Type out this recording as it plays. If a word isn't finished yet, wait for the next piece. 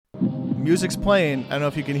Music's playing. I don't know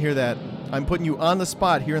if you can hear that. I'm putting you on the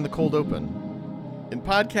spot here in the cold open. In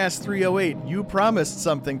podcast 308, you promised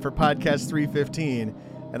something for podcast 315,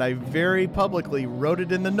 and I very publicly wrote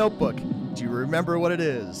it in the notebook. Do you remember what it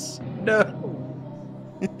is? No.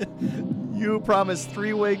 You promised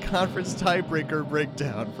three-way conference tiebreaker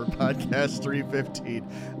breakdown for podcast 315.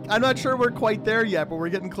 I'm not sure we're quite there yet, but we're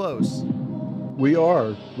getting close. We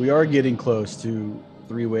are getting close to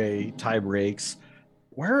three-way tie breaks.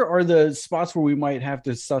 Where are the spots where we might have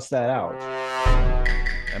to suss that out?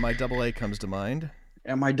 MIAA comes to mind.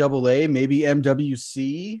 MIAA, maybe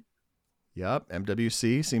MWC. Yep,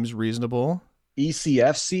 MWC seems reasonable.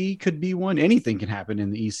 ECFC could be one. Anything can happen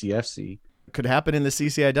in the ECFC. Could happen in the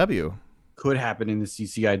CCIW. Could happen in the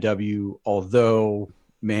CCIW, although,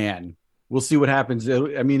 man, we'll see what happens.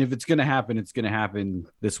 I mean, if it's going to happen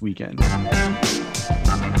this weekend.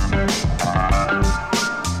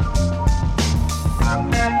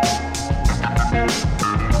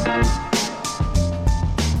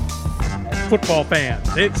 Football fans,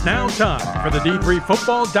 it's now time for the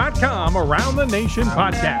D3Football.com Around the Nation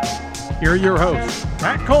podcast. Here are your hosts,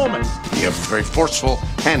 Pat Coleman. You have a very forceful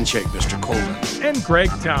handshake, Mr. Coleman. And Greg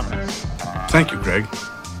Thomas. Thank you, Greg.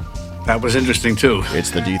 That was interesting, too. It's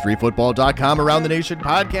the D3Football.com Around the Nation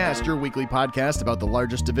podcast, your weekly podcast about the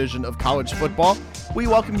largest division of college football. We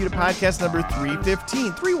welcome you to podcast number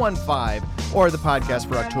 315, or the podcast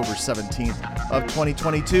for October 17th of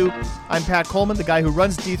 2022. I'm Pat Coleman, the guy who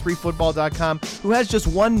runs D3Football.com, who has just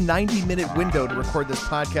one 90-minute window to record this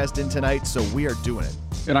podcast in tonight, so we are doing it.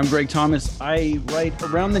 And I'm Greg Thomas. I write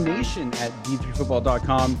Around the Nation at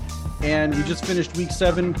D3Football.com. And we just finished week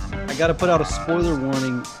 7. I got to put out a spoiler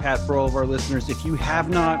warning, Pat, for all of our listeners. If you have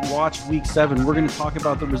not watched week 7, we're going to talk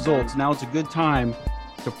about the results. Now it's a good time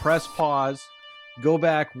to press pause, go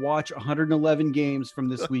back, watch 111 games from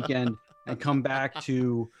this weekend, and come back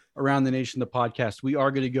to Around the Nation, the podcast. We are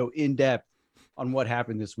going to go in depth on what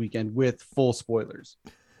happened this weekend with full spoilers.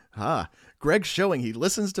 Greg's showing he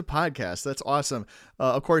listens to podcasts. That's awesome.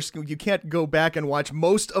 Of course, you can't go back and watch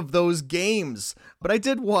most of those games, but I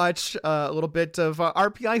did watch a little bit of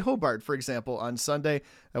RPI Hobart, for example, on Sunday.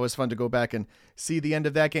 That was fun to go back and see the end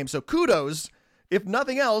of that game. So kudos, if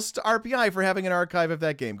nothing else, to RPI for having an archive of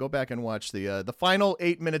that game. Go back and watch the final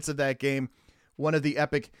 8 minutes of that game, one of the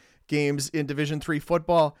epic games in Division III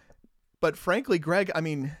football. But frankly, Greg, I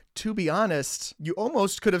mean, to be honest, you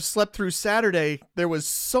almost could have slept through Saturday. There was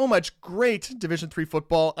so much great Division III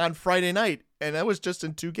football on Friday night, and that was just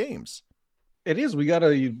in 2 games. It is. We got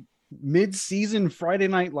a mid-season Friday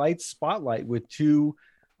Night Lights spotlight with 2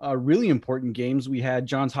 really important games. We had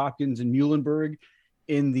Johns Hopkins and Muhlenberg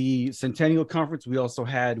in the Centennial Conference. We also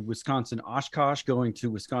had Wisconsin Oshkosh going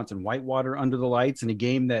to Wisconsin Whitewater under the lights in a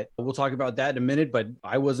game that we'll talk about that in a minute, but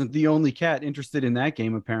I wasn't the only cat interested in that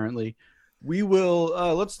game, apparently. We will,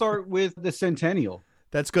 let's start with the Centennial.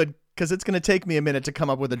 That's good, because it's going to take me a minute to come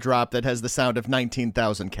up with a drop that has the sound of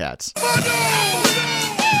 19,000 cats.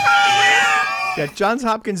 Yeah, Johns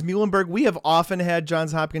Hopkins, Muhlenberg. We have often had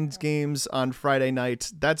Johns Hopkins games on Friday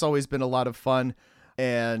night. That's always been a lot of fun.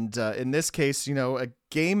 And in this case, you know, a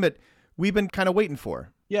game that we've been kind of waiting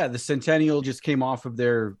for. Yeah, the Centennial just came off of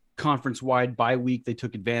their conference-wide bye week. They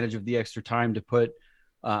took advantage of the extra time to put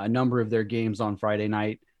a number of their games on Friday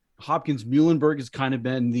night. Hopkins Muhlenberg has kind of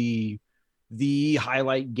been the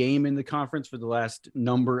highlight game in the conference for the last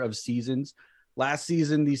number of seasons. Last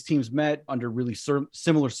season, these teams met under really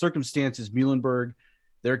similar circumstances. Muhlenberg,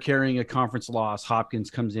 they're carrying a conference loss.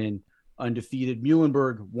 Hopkins comes in undefeated.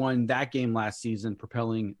 Muhlenberg won that game last season,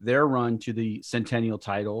 propelling their run to the Centennial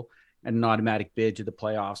title and an automatic bid to the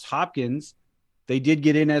playoffs. Hopkins, they did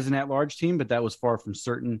get in as an at-large team, but that was far from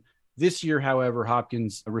certain. This year, however,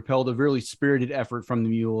 Hopkins repelled a really spirited effort from the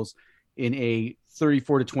Mules in a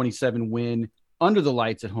 34-27 win under the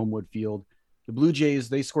lights at Homewood Field. The Blue Jays,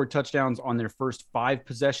 they scored touchdowns on their first 5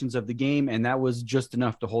 possessions of the game, and that was just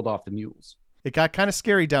enough to hold off the Mules. It got kind of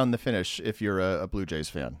scary down the finish if you're a Blue Jays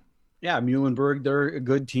fan. Yeah, Muhlenberg, they're a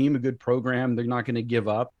good team, a good program. They're not going to give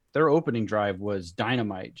up. Their opening drive was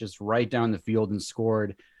dynamite, just right down the field and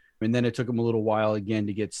scored. And then it took them a little while again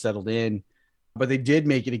to get settled in. But they did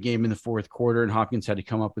make it a game in the fourth quarter, and Hopkins had to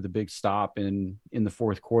come up with a big stop in the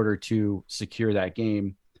fourth quarter to secure that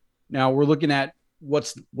game. Now we're looking at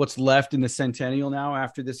what's left in the Centennial now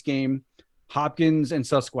after this game. Hopkins and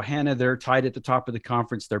Susquehanna, they're tied at the top of the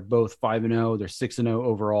conference. They're both 5-0. They're 6-0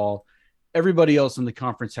 overall. Everybody else in the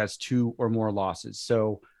conference has 2 or more losses.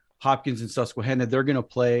 So Hopkins and Susquehanna, they're going to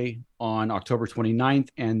play on October 29th,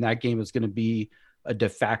 and that game is going to be a de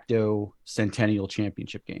facto Centennial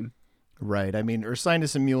championship game. Right. I mean,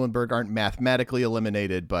 Ursinus and Muhlenberg aren't mathematically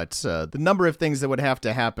eliminated, but the number of things that would have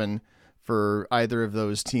to happen for either of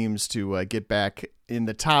those teams to get back in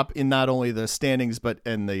the top in not only the standings, but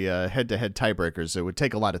in the head-to-head tiebreakers. It would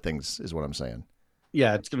take a lot of things, is what I'm saying.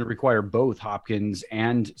 Yeah, it's going to require both Hopkins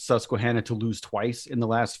and Susquehanna to lose twice in the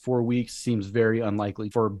last 4 weeks. Seems very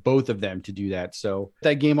unlikely for both of them to do that. So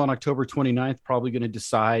that game on October 29th, probably going to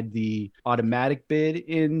decide the automatic bid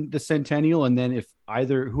in the Centennial. And then if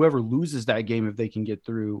whoever loses that game, if they can get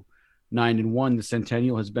through 9-1, the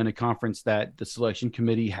Centennial has been a conference that the selection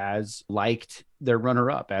committee has liked their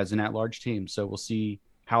runner-up as an at-large team. So we'll see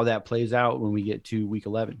how that plays out when we get to week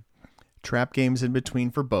 11. Trap games in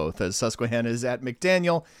between for both, as Susquehanna is at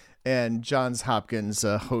McDaniel and Johns Hopkins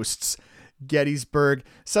hosts Gettysburg.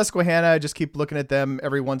 Susquehanna, I just keep looking at them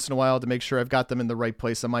every once in a while to make sure I've got them in the right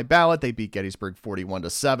place on my ballot. They beat Gettysburg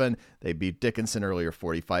 41-7. They beat Dickinson earlier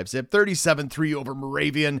 45-zip, 37-3 over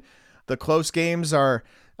Moravian. The close games are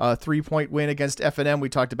a 3-point win against F&M. We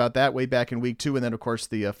talked about that way back in week 2. And then, of course,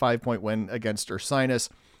 the 5-point win against Ursinus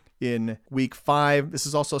in week 5. This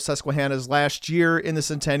is also Susquehanna's last year in the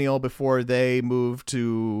Centennial before they move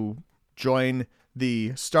to join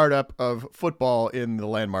the startup of football in the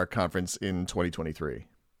Landmark Conference in 2023.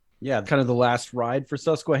 Yeah, kind of the last ride for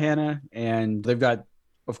Susquehanna. And they've got,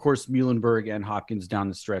 of course, Muhlenberg and Hopkins down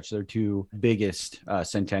the stretch. Their two biggest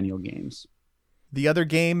Centennial games. The other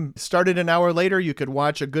game started an hour later. You could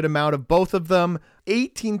watch a good amount of both of them.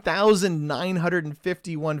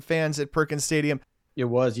 18,951 fans at Perkins Stadium. It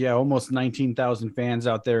was, yeah, almost 19,000 fans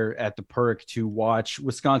out there at the Perk to watch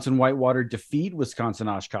Wisconsin Whitewater defeat Wisconsin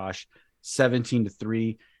Oshkosh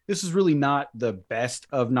 17-3. This is really not the best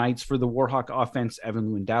of nights for the Warhawk offense. Evan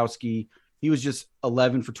Lewandowski, he was just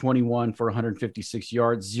 11 for 21 for 156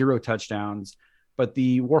 yards, 0 touchdowns. But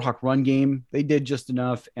the Warhawk run game, they did just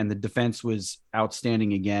enough, and the defense was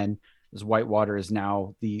outstanding again, as Whitewater is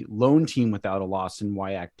now the lone team without a loss in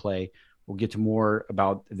WIAC play. We'll get to more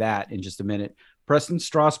about that in just a minute. Preston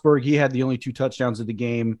Strasburg, he had the only 2 touchdowns of the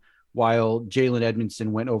game, while Jalen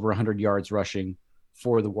Edmondson went over 100 yards rushing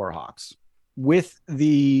for the Warhawks. With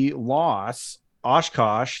the loss,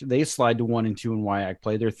 Oshkosh, they slide to 1-2 in WIAC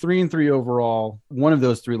play. They're 3-3 overall. One of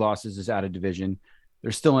those 3 losses is out of division.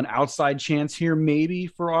 There's still an outside chance here maybe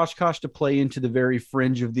for Oshkosh to play into the very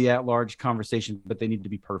fringe of the at-large conversation, but they need to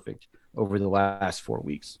be perfect over the last 4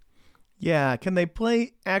 weeks. Yeah, can they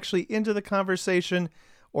play actually into the conversation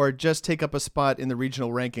or just take up a spot in the regional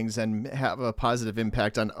rankings and have a positive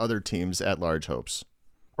impact on other teams' at-large hopes?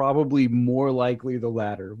 Probably more likely the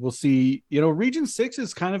latter. We'll see. Region 6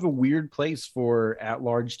 is kind of a weird place for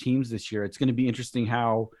at-large teams this year. It's going to be interesting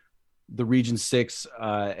how the Region 6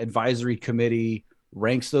 advisory committee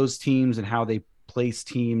ranks those teams and how they place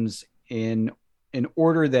teams in an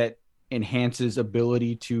order that enhances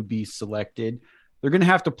ability to be selected. They're going to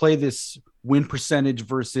have to play this win percentage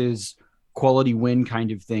versus quality win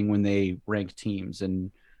kind of thing when they rank teams.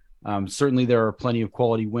 And certainly there are plenty of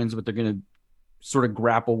quality wins, but they're going to sort of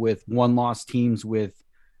grapple with 1-loss teams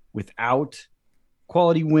without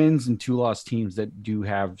quality wins and 2-loss teams that do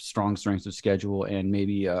have strong strengths of schedule and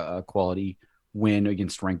maybe a quality win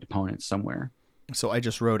against ranked opponents somewhere. So I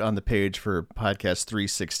just wrote on the page for podcast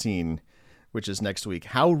 316, which is next week,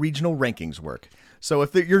 how regional rankings work. So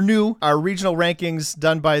if you're new, our regional rankings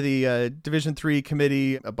done by the Division III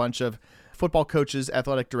committee, a bunch of football coaches,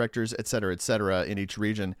 athletic directors, et cetera, in each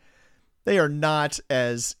region, they are not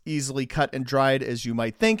as easily cut and dried as you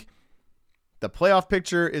might think. The playoff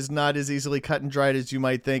picture is not as easily cut and dried as you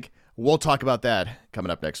might think. We'll talk about that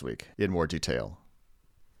coming up next week in more detail.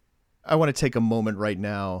 I want to take a moment right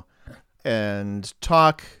now and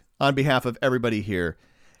talk on behalf of everybody here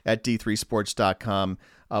at D3Sports.com.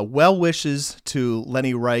 Well wishes to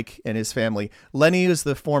Lenny Reich and his family. Lenny is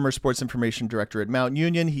the former sports information director at Mount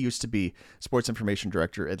Union. He used to be sports information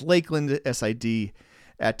director at Lakeland, SID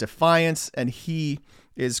at Defiance, and he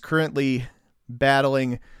is currently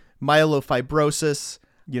battling myelofibrosis.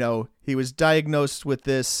 He was diagnosed with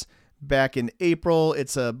this back in April.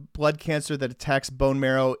 It's a blood cancer that attacks bone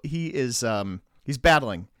marrow. He's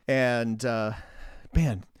battling. And,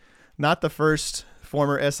 not the first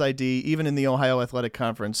former SID, even in the Ohio Athletic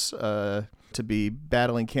Conference, to be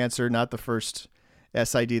battling cancer. Not the first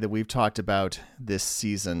SID that we've talked about this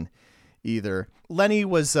season either. Lenny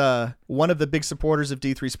was one of the big supporters of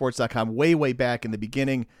D3Sports.com way back in the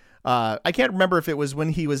beginning. I can't remember if it was when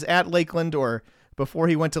he was at Lakeland or before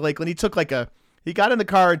he went to Lakeland. He got in the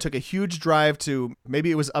car and took a huge drive to,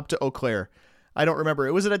 maybe it was up to Eau Claire. I don't remember.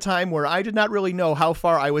 It was at a time where I did not really know how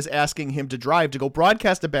far I was asking him to drive to go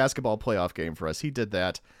broadcast a basketball playoff game for us. He did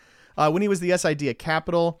that. When he was the SID at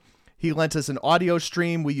Capital, he lent us an audio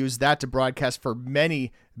stream. We used that to broadcast for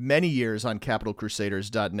many, many years on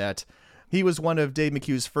CapitalCrusaders.net. He was one of Dave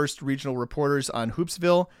McHugh's first regional reporters on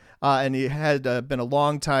Hoopsville, and he had been a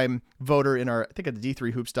long-time voter in our, I think, at the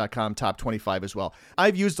D3Hoops.com top 25 as well.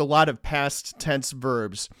 I've used a lot of past tense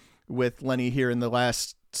verbs with Lenny here in the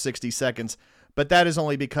last 60 seconds, but that is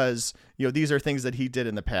only because, these are things that he did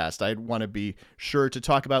in the past. I want to be sure to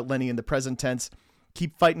talk about Lenny in the present tense.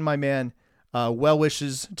 Keep fighting, my man. Well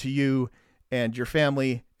wishes to you and your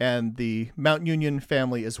family and the Mount Union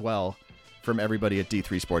family as well from everybody at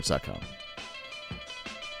D3Sports.com.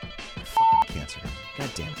 Cancer. God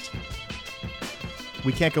damn it.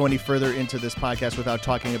 We can't go any further into this podcast without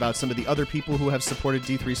talking about some of the other people who have supported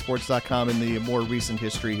D3Sports.com in the more recent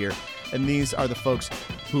history here. And these are the folks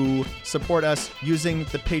who support us using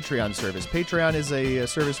the Patreon service. Patreon is a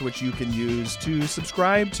service which you can use to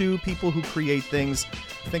subscribe to people who create things.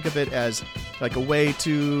 Think of it as like a way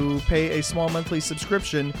to pay a small monthly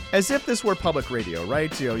subscription, as if this were public radio,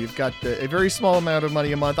 right? You've got a very small amount of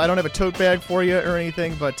money a month. I don't have a tote bag for you or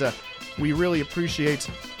anything, but we really appreciate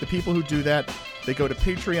the people who do that. They go to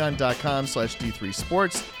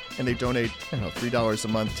patreon.com/D3Sports and they donate, $3 a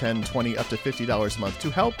month, $10, $20, up to $50 a month to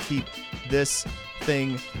help keep this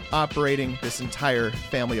thing operating, this entire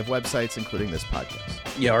family of websites, including this podcast.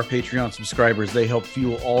 Yeah, our Patreon subscribers, they help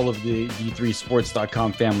fuel all of the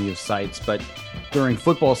D3Sports.com family of sites. But during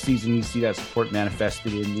football season, you see that support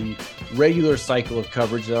manifested in the regular cycle of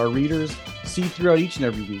coverage that our readers see throughout each and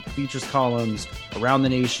every week. Features columns, around the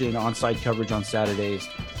nation, on-site coverage on Saturdays,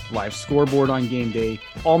 live scoreboard on game day,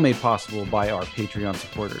 all made possible by our Patreon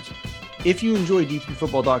supporters. If you enjoy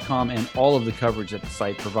D3Football.com and all of the coverage that the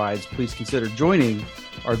site provides, please consider joining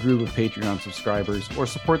our group of Patreon subscribers or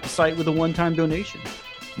support the site with a one-time donation.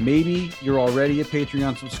 Maybe you're already a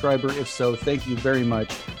Patreon subscriber. If so, thank you very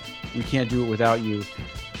much. We can't do it without you.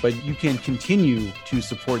 But you can continue to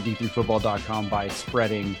support D3Football.com by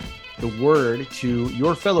spreading the word to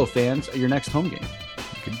your fellow fans at your next home game.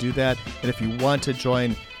 You can do that. And if you want to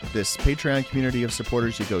join this Patreon community of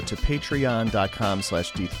supporters, you go to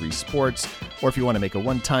patreon.com/D3Sports. Or if you want to make a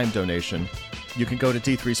one-time donation, you can go to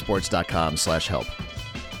D3Sports.com/help.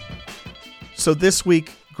 So this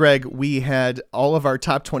week, Greg, we had all of our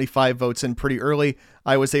top 25 votes in pretty early.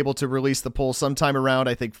 I was able to release the poll sometime around,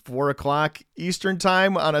 I think, 4 o'clock Eastern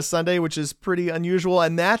time on a Sunday, which is pretty unusual.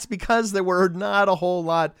 And that's because there were not a whole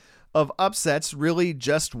lot of upsets, really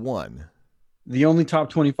just one. The only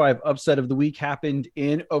top 25 upset of the week happened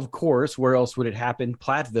in, of course, where else would it happen?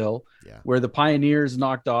 Platteville, where the Pioneers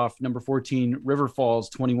knocked off number 14 River Falls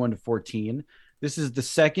 21-14. This is the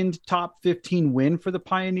second top 15 win for the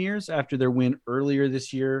Pioneers after their win earlier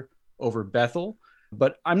this year over Bethel.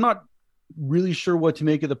 But I'm not really sure what to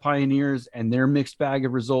make of the Pioneers and their mixed bag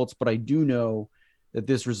of results, but I do know that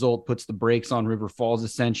this result puts the brakes on River Falls'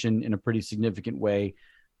 ascension in a pretty significant way.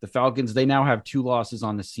 The Falcons, they now have 2 losses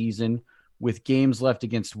on the season. With games left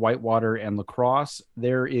against Whitewater and La Crosse,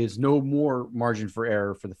 there is no more margin for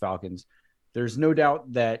error for the Falcons. There's no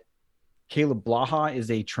doubt that Caleb Blaha is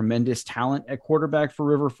a tremendous talent at quarterback for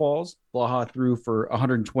River Falls. Blaha threw for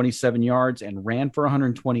 127 yards and ran for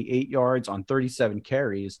 128 yards on 37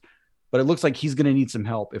 carries, but it looks like he's going to need some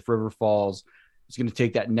help if River Falls is going to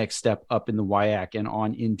take that next step up in the WIAC and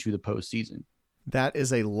on into the postseason. That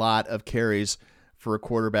is a lot of carries for a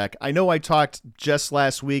quarterback. I know I talked just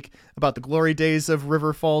last week about the glory days of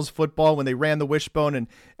River Falls football when they ran the wishbone, and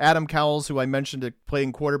Adam Cowles, who I mentioned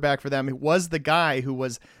playing quarterback for them, was the guy who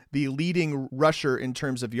was the leading rusher in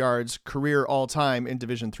terms of yards, career all time in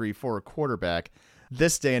Division III for a quarterback.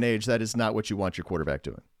 This day and age, that is not what you want your quarterback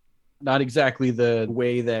doing. Not exactly the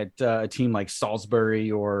way that a team like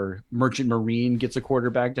Salisbury or Merchant Marine gets a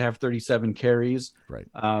quarterback to have 37 carries. Right.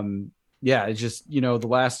 Yeah, it's just, the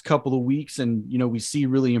last couple of weeks and, we see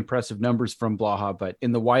really impressive numbers from Blaha, but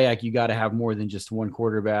in the WIAC, you got to have more than just one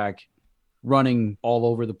quarterback running all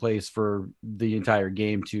over the place for the entire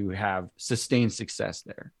game to have sustained success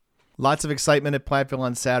there. Lots of excitement at Platteville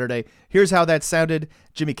on Saturday. Here's how that sounded.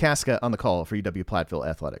 Jimmy Casca on the call for UW Platteville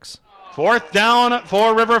Athletics. 4th down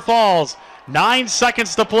for River Falls. 9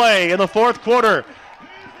 seconds to play in the 4th quarter.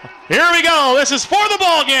 Here we go. This is for the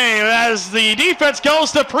ball game as the defense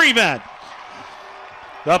goes to prevent.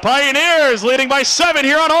 The Pioneers leading by 7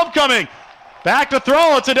 here on homecoming. Back to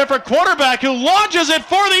throw. It's a different quarterback who launches it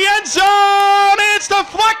for the end zone. It's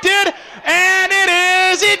deflected, and it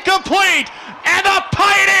is incomplete. And the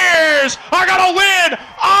Pioneers are going to win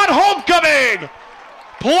on homecoming.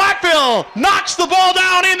 Platteville knocks the ball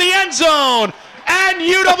down in the end zone. And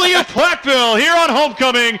UW Platteville here on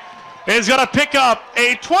homecoming is going to pick up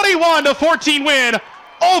a 21-14 win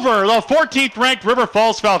over the 14th ranked River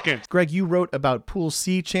Falls Falcons. Greg, you wrote about Pool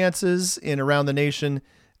C chances in Around the Nation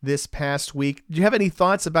this past week. Do you have any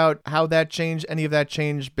thoughts about how that changed, any of that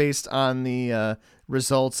changed based on the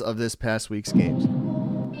results of this past week's games?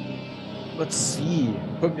 Let's see.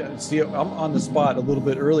 I'm on the spot a little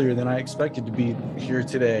bit earlier than I expected to be here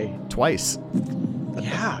today. Twice.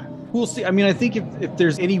 Yeah. Pool C. I mean, I think if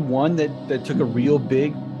there's any one that took a real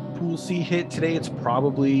big Pool C hit today, it's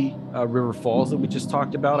probably River Falls that we just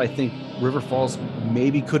talked about. I think River Falls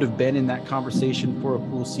maybe could have been in that conversation for a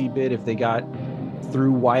Pool C bid if they got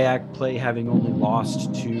through WIAC play, having only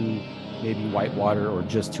lost to maybe Whitewater or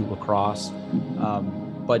just to La Crosse.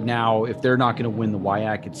 But now, if they're not going to win the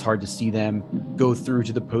WIAC, it's hard to see them go through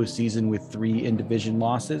to the postseason with 3 in-division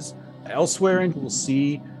losses. Elsewhere in Pool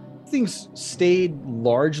C, things stayed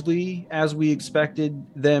largely as we expected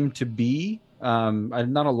them to be.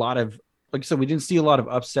 Not a lot of, like I said, we didn't see a lot of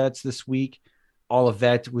upsets this week.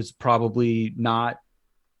 Olivet was probably not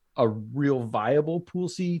a real viable Pool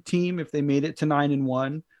C team if they made it to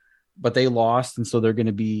 9-1, but they lost. And so they're going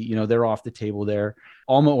to be, they're off the table there.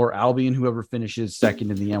 Alma or Albion, whoever finishes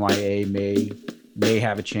second in the MIA may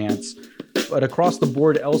have a chance. But across the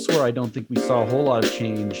board elsewhere, I don't think we saw a whole lot of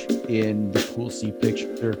change in the Pool C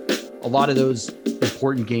picture. A lot of those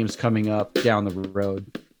important games coming up down the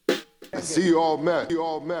road. See you all met.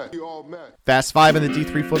 Fast Five on the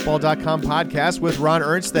D3Football.com podcast with Ron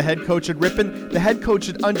Ernst, the head coach at Ripon, the head coach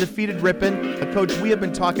at undefeated Ripon. Coach, we have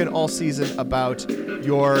been talking all season about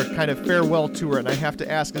your kind of farewell tour, and I have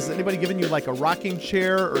to ask, has anybody given you like a rocking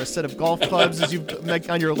chair or a set of golf clubs as you've like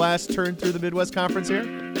on your last turn through the Midwest Conference here?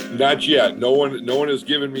 Not yet. No one has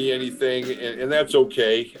given me anything, and that's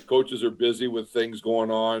okay. Coaches are busy with things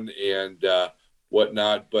going on and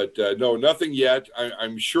whatnot, but no, nothing yet.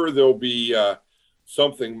 I'm sure there'll be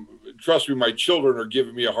something. Trust me, my children are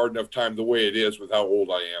giving me a hard enough time the way it is with how old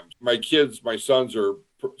I am. My sons are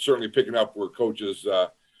certainly picking up where coaches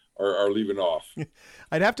are leaving off.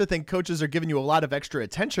 I'd have to think coaches are giving you a lot of extra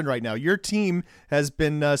attention right now. Your team has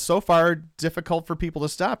been so far difficult for people to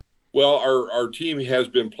stop. Well, our team has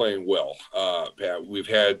been playing well, Pat. We've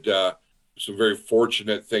had some very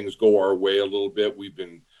fortunate things go our way a little bit. We've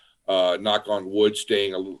been, knock on wood,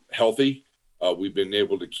 staying a little healthy. We've been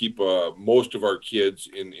able to keep most of our kids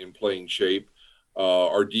in playing shape.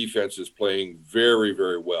 Our defense is playing very,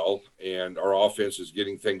 very well, and our offense is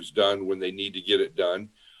getting things done when they need to get it done.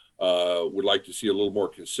 Would like to see a little more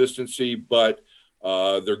consistency, but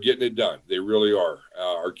they're getting it done. They really are.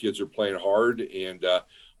 Our kids are playing hard, and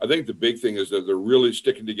I think the big thing is that they're really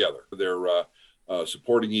sticking together. They're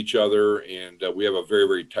supporting each other, and we have a very,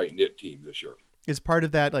 very tight-knit team this year. Is part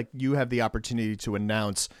of that, like, you have the opportunity to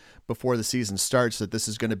announce before the season starts that this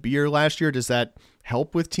is going to be your last year? Does that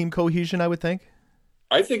help with team cohesion, I would think?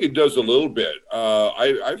 I think it does a little bit.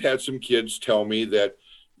 I've had some kids tell me that,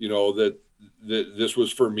 that this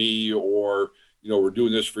was for me, or, we're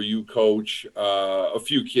doing this for you, coach. A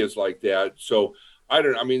few kids like that. So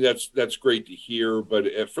that's great to hear.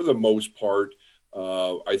 But for the most part,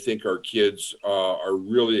 I think our kids are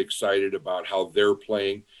really excited about how they're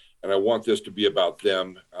playing. And I want this to be about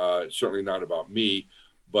them, certainly not about me.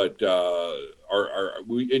 But you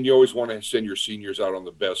always want to send your seniors out on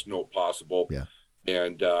the best note possible. Yeah.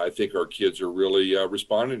 And I think our kids are really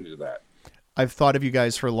responding to that. I've thought of you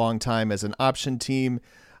guys for a long time as an option team.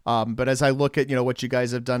 But as I look at, what you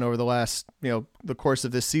guys have done over the last, the course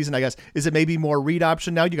of this season, I guess, is it maybe more read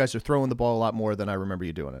option now? You guys are throwing the ball a lot more than I remember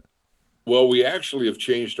you doing it. Well, we actually have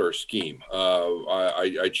changed our scheme.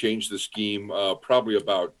 I changed the scheme probably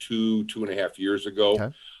about 2.5 years ago.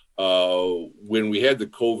 Okay. When we had the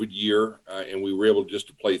COVID year and we were able just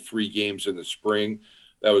to play 3 games in the spring,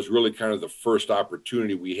 that was really kind of the first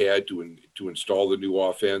opportunity we had to install the new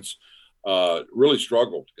offense. Really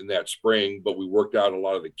struggled in that spring, but we worked out a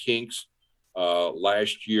lot of the kinks.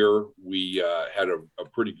 Last year, we had a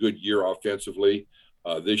pretty good year offensively.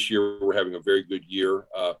 This year, we're having a very good year.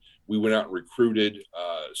 We went out and recruited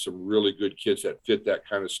some really good kids that fit that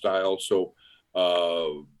kind of style. So,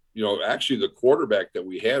 actually the quarterback that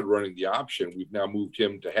we had running the option, we've now moved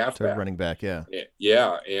him to halfback. Third running back, yeah.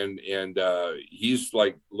 Yeah, and he's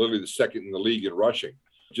like literally the second in the league in rushing.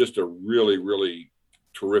 Just a really, really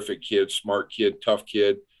terrific kid, smart kid, tough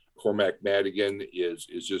kid. Cormac Madigan is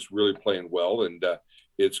just really playing well, and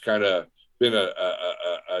it's kind of been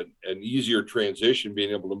an easier transition being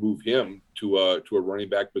able to move him to a running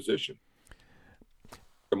back position.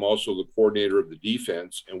 I'm also the coordinator of the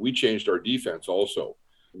defense, and we changed our defense also.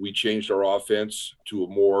 We changed our offense to a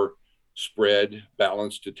more spread,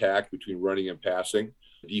 balanced attack between running and passing.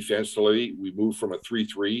 Defensively, we moved from a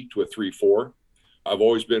 3-3 to a 3-4. I've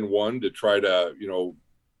always been one to try to,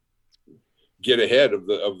 get ahead of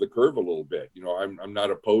the curve a little bit. I'm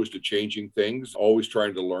not opposed to changing things, always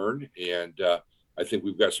trying to learn. And I think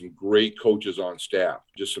we've got some great coaches on staff,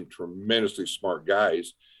 just some tremendously smart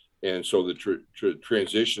guys. And so the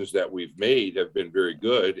transitions that we've made have been very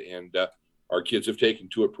good, and our kids have taken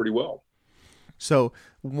to it pretty well. So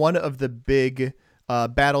one of the big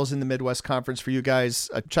battles in the Midwest Conference for you guys,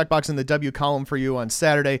 a checkbox in the W column for you on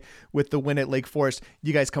Saturday with the win at Lake Forest.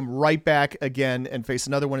 You guys come right back again and face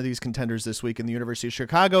another one of these contenders this week in the University of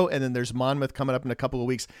Chicago, and then there's Monmouth coming up in a couple of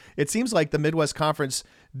weeks. It seems like the Midwest Conference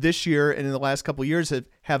this year and in the last couple of years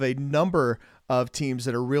have a number of teams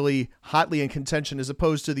that are really hotly in contention, as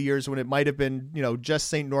opposed to the years when it might have been, just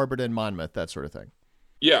St. Norbert and Monmouth, that sort of thing.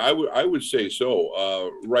 Yeah, I would say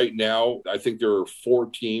so. Right now, I think there are 4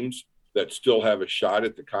 teams that still have a shot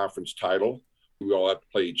at the conference title. We all have to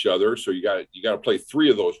play each other, so you got to play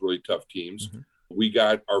 3 of those really tough teams. Mm-hmm. We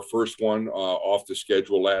got our first one off the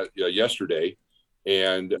schedule yesterday,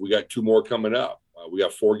 and we got 2 more coming up. We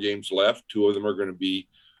got 4 games left. 2 of them are going to be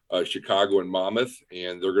Chicago and Monmouth,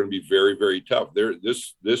 and they're going to be very, very tough.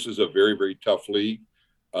 This is a very, very tough league,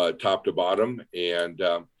 top to bottom, and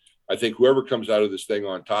I think whoever comes out of this thing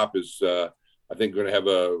on top is I think going to have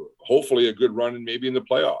hopefully a good run and maybe in the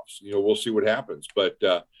playoffs. We'll see what happens. But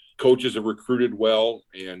coaches have recruited well,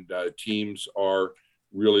 and teams are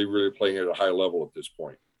really, really playing at a high level at this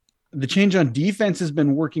point. The change on defense has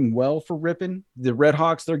been working well for Ripon. The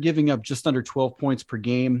Redhawks, they're giving up just under 12 points per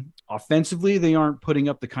game. Offensively, they aren't putting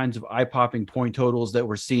up the kinds of eye-popping point totals that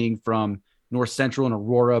we're seeing from North Central and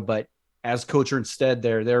Aurora, but as Coach Ernst,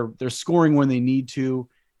 they're scoring when they need to.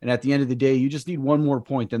 And at the end of the day, you just need one more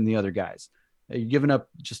point than the other guys. You're giving up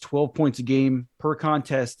just 12 points a game per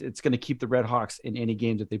contest. It's going to keep the Redhawks in any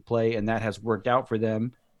game that they play, and that has worked out for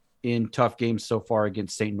them in tough games so far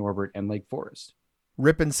against St. Norbert and Lake Forest.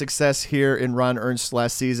 Ripon's success here in Ron Ernst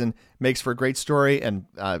last season makes for a great story, and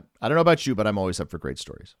I don't know about you, but I'm always up for great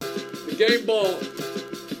stories. The game ball.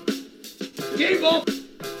 Game ball.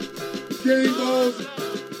 Game balls.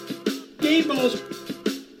 Game balls.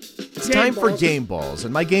 It's time for game balls,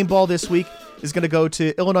 and my game ball this week is going to go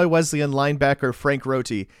to Illinois Wesleyan linebacker Frank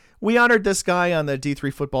Rote. We honored this guy on the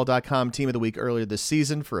D3Football.com Team of the Week earlier this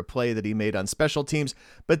season for a play that he made on special teams,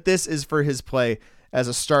 but this is for his play as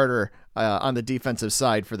a starter on the defensive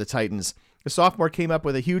side for the Titans. The sophomore came up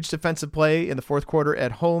with a huge defensive play in the fourth quarter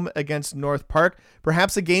at home against North Park,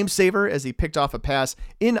 perhaps a game saver as he picked off a pass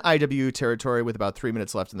in IWU territory with about 3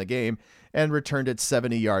 minutes left in the game and returned it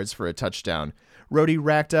 70 yards for a touchdown. Rote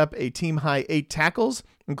racked up a team-high 8 tackles,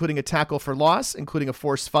 including a tackle for loss, including a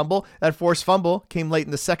forced fumble. That forced fumble came late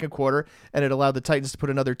in the second quarter, and it allowed the Titans to put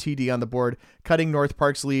another TD on the board, cutting North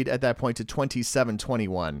Park's lead at that point to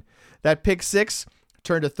 27-21. That pick six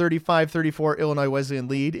turned a 35-34 Illinois Wesleyan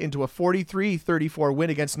lead into a 43-34 win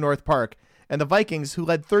against North Park, and the Vikings, who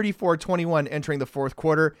led 34-21 entering the fourth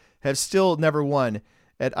quarter, have still never won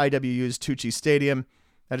at IWU's Tucci Stadium.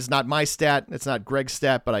 That is not my stat. It's not Greg's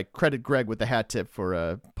stat, but I credit Greg with the hat tip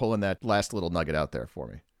for pulling that last little nugget out there for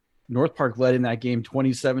me. North Park led in that game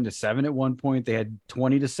 27-7 at one point. They had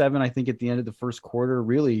 20-7, I think, at the end of the first quarter.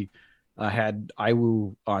 Really had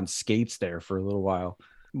IWU on skates there for a little while.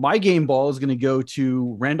 My game ball is going to go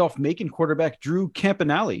to Randolph-Macon quarterback Drew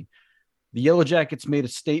Campanale. The Yellow Jackets made a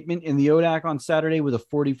statement in the ODAC on Saturday with a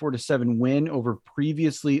 44-7 win over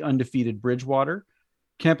previously undefeated Bridgewater.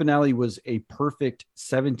 Campanale was a perfect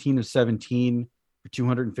 17 of 17 for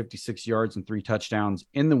 256 yards and 3 touchdowns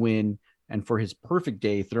in the win. And for his perfect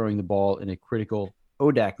day throwing the ball in a critical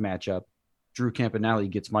ODAC matchup, Drew Campanale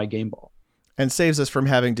gets my game ball. And saves us from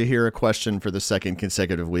having to hear a question for the second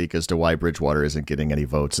consecutive week as to why Bridgewater isn't getting any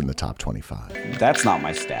votes in the top 25. That's not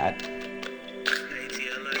my stat.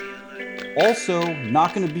 Also,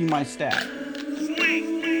 not going to be my stat.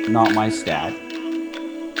 Not my stat.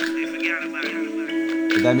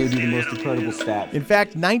 But that may be the most incredible stat. In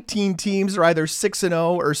fact, 19 teams are either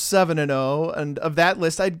 6-0 or 7-0. And of that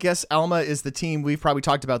list, I'd guess Alma is the team we've probably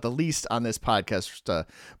talked about the least on this podcast.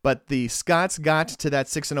 But the Scots got to that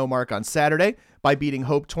 6-0 mark on Saturday by beating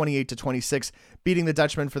Hope 28-26, beating the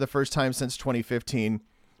Dutchmen for the first time since 2015.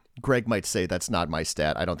 Greg might say that's not my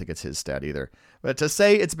stat. I don't think it's his stat either. But to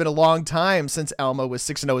say it's been a long time since Alma was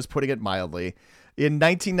 6-0 is putting it mildly. In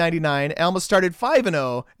 1999, Alma started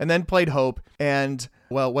 5-0 and then played Hope. And,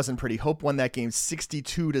 well, it wasn't pretty. Hope won that game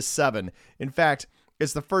 62-7. In fact,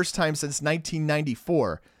 it's the first time since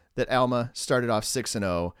 1994 that Alma started off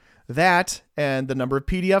 6-0. That and the number of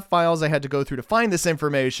PDF files I had to go through to find this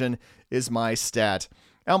information is my stat.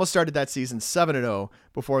 Alma started that season 7-0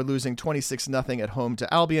 before losing 26-0 at home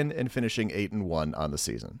to Albion and finishing 8-1 on the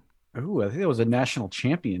season. Ooh, I think it was a national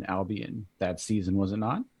champion Albion that season, was it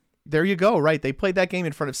not? There you go. Right. They played that game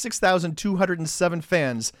in front of 6,207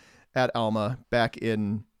 fans at Alma back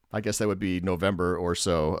in, I guess that would be November or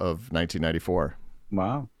so of 1994.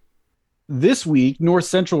 Wow. This week, North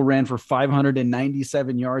Central ran for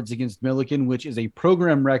 597 yards against Milliken, which is a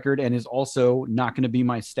program record and is also not going to be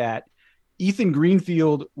my stat. Ethan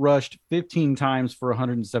Greenfield rushed 15 times for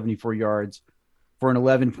 174 yards for an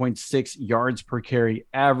 11.6 yards per carry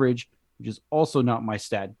average, which is also not my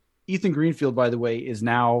stat. Ethan Greenfield, by the way, is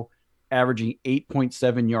now averaging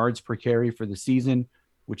 8.7 yards per carry for the season,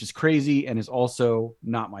 which is crazy and is also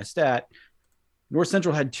not my stat. North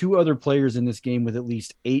Central had two other players in this game with at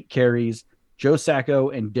least 8 carries, Joe Sacco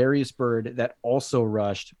and Darius Bird, that also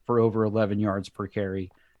rushed for over 11 yards per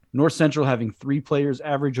carry. North Central having 3 players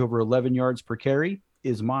average over 11 yards per carry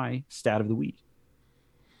is my stat of the week.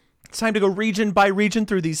 It's time to go region by region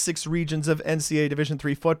through these 6 regions of NCAA Division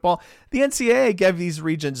III football. The NCAA gave these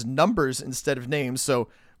regions numbers instead of names, so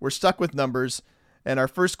we're stuck with numbers. And our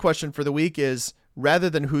first question for the week is, rather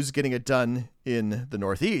than who's getting it done in the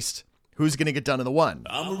Northeast, who's getting it done in the 1?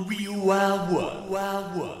 I'm a real wild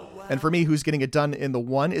one. And for me, who's getting it done in the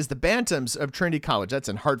 1 is the Bantams of Trinity College. That's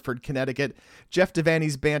in Hartford, Connecticut. Jeff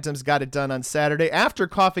Devaney's Bantams got it done on Saturday after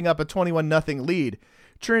coughing up a 21-0 lead.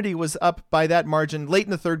 Trinity was up by that margin late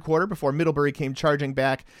in the third quarter before Middlebury came charging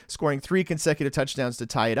back, scoring 3 consecutive touchdowns to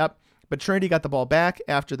tie it up. But Trinity got the ball back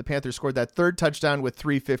after the Panthers scored that third touchdown with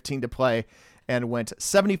 3:15 to play and went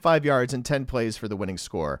 75 yards in 10 plays for the winning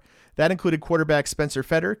score. That included quarterback Spencer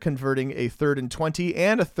Fetter converting a 3rd and 20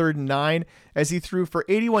 and a 3rd and 9 as he threw for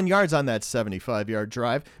 81 yards on that 75-yard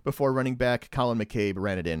drive before running back Colin McCabe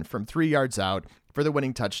ran it in from 3 yards out for the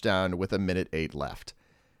winning touchdown with 1:08 left.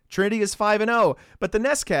 Trinity is 5-0, but the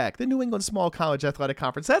NESCAC, the New England Small College Athletic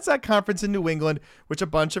Conference, that's that conference in New England which a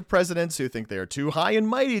bunch of presidents who think they are too high and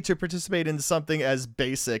mighty to participate in something as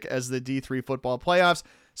basic as the D3 football playoffs.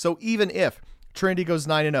 So even if Trinity goes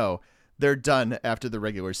 9-0, they're done after the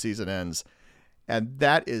regular season ends. And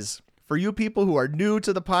that is, for you people who are new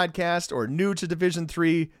to the podcast or new to Division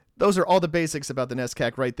III, those are all the basics about the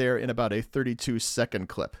NESCAC right there in about a 32-second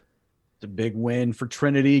clip. It's a big win for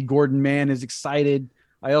Trinity. Gordon Mann is excited.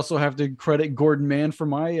 I also have to credit Gordon Mann for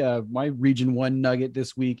my my Region 1 nugget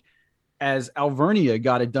this week, as Alvernia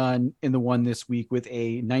got it done in the 1 this week with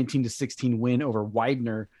a 19-16 win over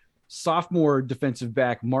Widener. Sophomore defensive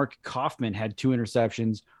back Mark Kaufman had 2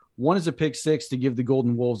 interceptions. One is a pick 6 to give the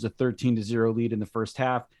Golden Wolves a 13-0 lead in the first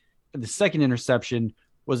half. And the second interception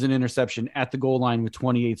was an interception at the goal line with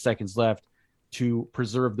 28 seconds left to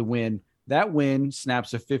preserve the win. That win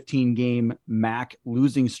snaps a 15-game MAC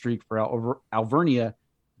losing streak for Alvernia,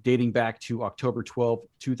 dating back to October 12,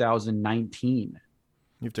 2019.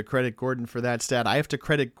 You have to credit Gordon for that stat. I have to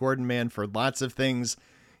credit Gordon Mann for lots of things,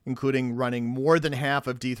 including running more than half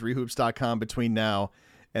of D3Hoops.com between now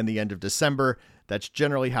and the end of December. That's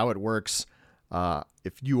generally how it works.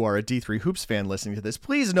 If you are a D3 Hoops fan listening to this,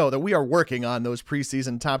 please know that we are working on those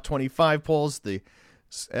preseason top 25 polls, the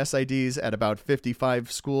SIDs at about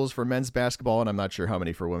 55 schools for men's basketball, and I'm not sure how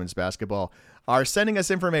many for women's basketball, are sending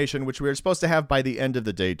us information, which we are supposed to have by the end of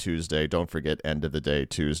the day Tuesday. Don't forget, end of the day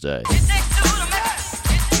Tuesday.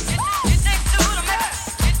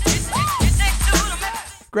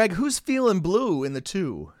 Greg, who's feeling blue in the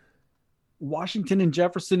 2? Washington and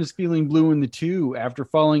Jefferson is feeling blue in the 2 after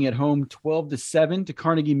falling at home 12-7 to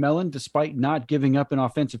Carnegie Mellon despite not giving up an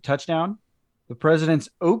offensive touchdown. The Presidents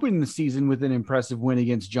opened the season with an impressive win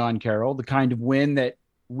against John Carroll, the kind of win that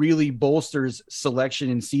really bolsters selection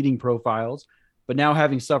and seeding profiles. But now,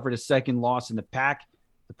 having suffered a second loss in the PAC,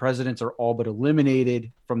 the Presidents are all but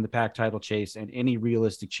eliminated from the PAC title chase and any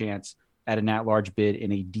realistic chance at an at-large bid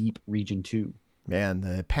in a deep Region 2. Man,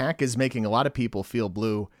 the PAC is making a lot of people feel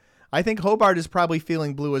blue. I think Hobart is probably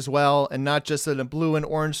feeling blue as well, and not just in a blue and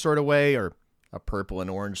orange sort of way or a purple and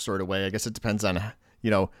orange sort of way. I guess it depends on,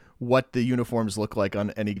 what the uniforms look like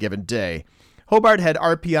on any given day. Hobart had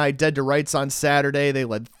RPI dead to rights on Saturday. They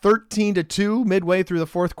led 13-2 midway through the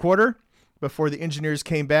fourth quarter before the Engineers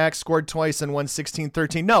came back, scored twice, and won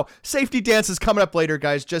 16-13. No, safety dance is coming up later,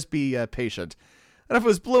 guys. Just be patient. And if it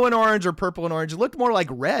was blue and orange or purple and orange, it looked more like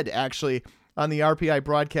red, actually, on the RPI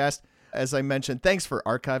broadcast. As I mentioned, thanks for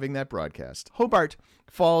archiving that broadcast. Hobart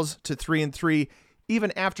falls to 3-3,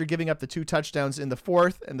 even after giving up the 2 touchdowns in the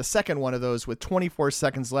fourth, and the second one of those with 24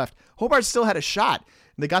 seconds left. Hobart still had a shot,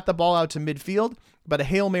 and they got the ball out to midfield, but a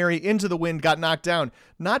Hail Mary into the wind got knocked down.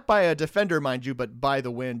 Not by a defender, mind you, but by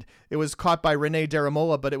the wind. It was caught by Rene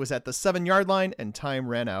Daramola, but it was at the 7-yard line, and time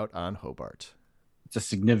ran out on Hobart. It's a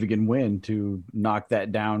significant win to knock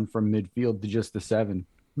that down from midfield to just the 7.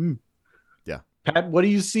 Yeah. Pat, what do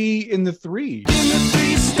you see in the 3? Give me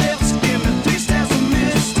 3 steps, give me 3 steps,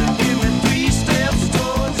 mister.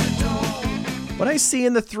 What I see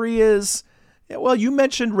in the 3 is, well, you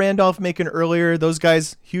mentioned Randolph-Macon earlier. Those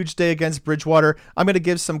guys, huge day against Bridgewater. I'm going to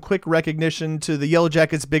give some quick recognition to the Yellow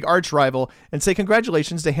Jackets' big arch rival and say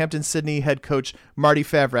congratulations to Hampton-Sydney head coach Marty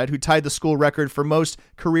Favret, who tied the school record for most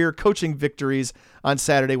career coaching victories on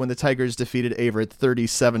Saturday when the Tigers defeated Averett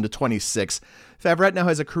 37-26. Favret now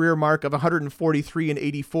has a career mark of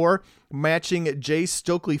 143-84, matching Jay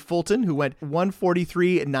Stokely Fulton, who went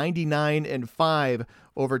 143-99-5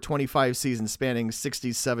 over 25 seasons spanning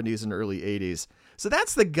 60s, 70s, and early 80s. So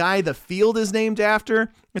that's the guy the field is named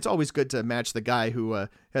after. It's always good to match the guy who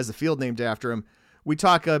has the field named after him. We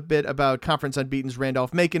talk a bit about Conference Unbeaten's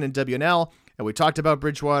Randolph-Macon and WNL, and we talked about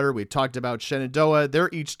Bridgewater. We talked about Shenandoah. They're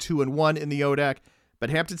each 2-1 in the ODAC, but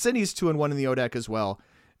Hampton-Sydney's 2-1 in the ODAC as well,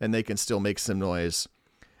 and they can still make some noise.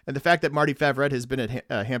 And the fact that Marty Favret has been at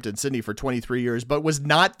Hampton-Sydney for 23 years, but was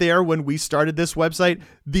not there when we started this website,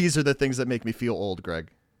 these are the things that make me feel old, Greg.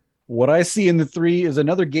 What I see in the 3 is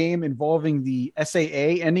another game involving the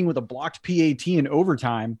SAA ending with a blocked PAT in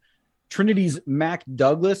overtime. Trinity's Mac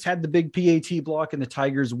Douglas had the big PAT block in the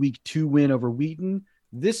Tigers' Week 2 win over Wheaton.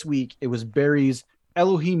 This week, it was Barry's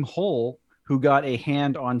Elohim Hull who got a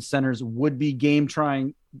hand on center's would-be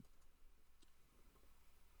game-trying.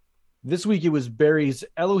 This week, it was Barry's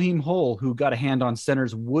Elohim Hull who got a hand on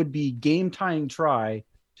center's would-be game-tying try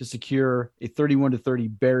to secure a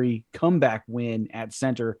 31-30 Barry comeback win at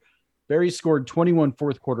center. Barry scored 21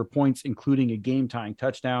 fourth-quarter points, including a game-tying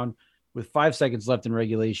touchdown, with 5 seconds left in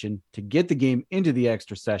regulation to get the game into the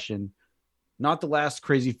extra session. Not the last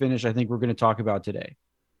crazy finish I think we're going to talk about today.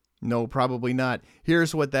 No, probably not.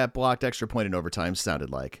 Here's what that blocked extra point in overtime sounded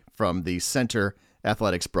like from the Center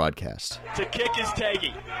Athletics broadcast. To kick is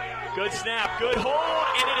Taggy. Good snap, good hold,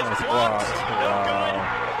 and it is blocked. No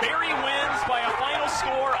good. Barry wins by a final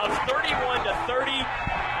score of 31-30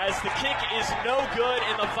 as the kick is no good,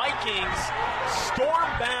 and the Vikings storm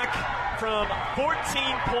back from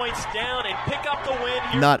 14 points down and pick up the win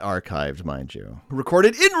here. Not archived, mind you.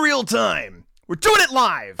 Recorded in real time. We're doing it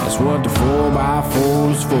live. That's what the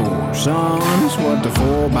 4x4's for, son. That's what the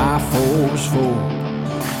 4x4's for.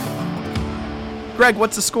 Greg,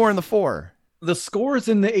 what's the score in the 4? The scores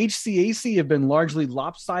in the HCAC have been largely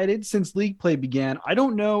lopsided since league play began. I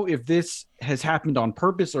don't know if this has happened on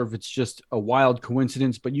purpose or if it's just a wild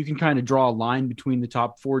coincidence, but you can kind of draw a line between the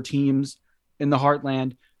top 4 teams in the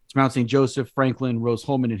Heartland. It's Mount St. Joseph, Franklin,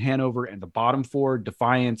 Rose-Hulman, and Hanover, and the bottom 4,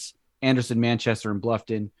 Defiance, Anderson, Manchester, and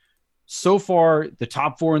Bluffton. So far, the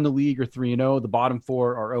top 4 in the league are 3-0. The bottom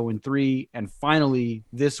 4 are 0-3. And finally,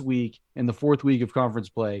 this week, in the 4th week of conference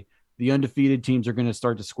play, the undefeated teams are going to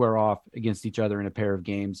start to square off against each other in a pair of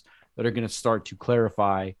games that are going to start to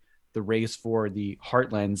clarify the race for the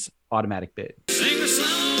Heartland's automatic bid. Sing a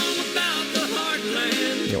song about the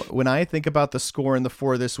Heartland. You know, when I think about the score in the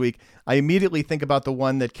 4 this week, I immediately think about the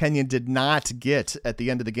one that Kenyon did not get at the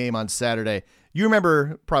end of the game on Saturday. You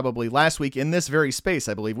remember probably last week in this very space,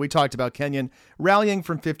 I believe, we talked about Kenyon rallying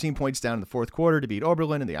from 15 points down in the 4th quarter to beat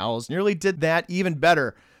Oberlin, and the Owls nearly did that even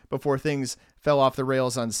better before things fell off the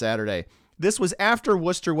rails on Saturday. This was after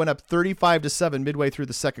Worcester went up 35-7 midway through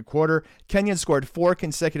the 2nd quarter. Kenyon scored 4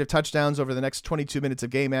 consecutive touchdowns over the next 22 minutes of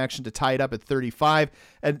game action to tie it up at 35.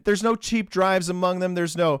 And there's no cheap drives among them.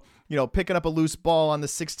 There's no, picking up a loose ball on the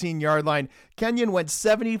 16-yard line. Kenyon went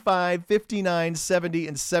 75, 59, 70,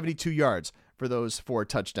 and 72 yards for those 4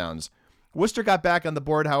 touchdowns. Worcester got back on the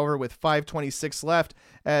board, however, with 5:26 left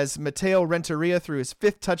as Mateo Renteria threw his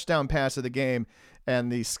 5th touchdown pass of the game,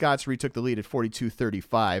 and the Scots retook the lead at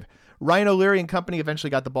 42-35. Ryan O'Leary and company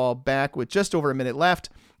eventually got the ball back with just over a minute left,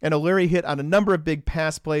 and O'Leary hit on a number of big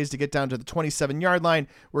pass plays to get down to the 27-yard line,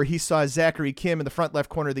 where he saw Zachary Kim in the front left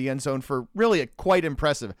corner of the end zone for really a quite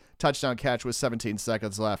impressive touchdown catch with 17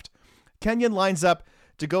 seconds left. Kenyon lines up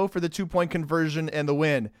to go for the 2-point conversion and the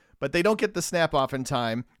win, but they don't get the snap off in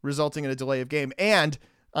time, resulting in a delay of game. And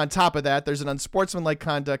on top of that, there's an unsportsmanlike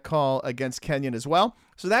conduct call against Kenyon as well.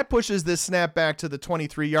 So that pushes this snap back to the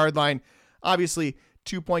 23-yard line. Obviously,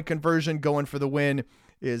 2-point conversion going for the win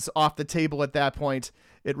is off the table at that point.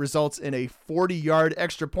 It results in a 40-yard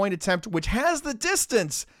extra point attempt, which has the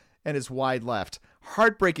distance and is wide left.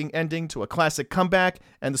 Heartbreaking ending to a classic comeback,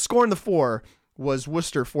 and the score in the 4 was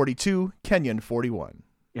Worcester 42, Kenyon 41.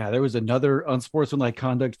 Yeah, there was another unsportsmanlike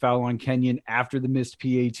conduct foul on Kenyon after the missed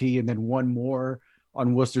PAT, and then one more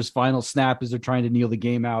on Worcester's final snap as they're trying to kneel the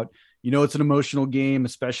game out. It's an emotional game,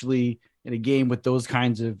 especially in a game with those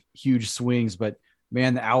kinds of huge swings, but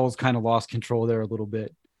man, the Owls kind of lost control there a little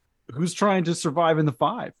bit. Who's trying to survive in the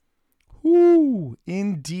 5? Ooh,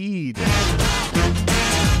 indeed.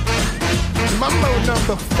 Mambo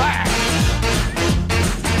number 5.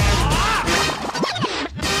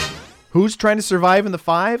 Who's trying to survive in the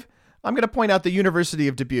 5? I'm going to point out the University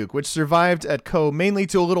of Dubuque, which survived at Co mainly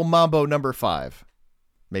to a little mambo number 5.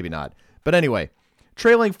 Maybe not. But anyway,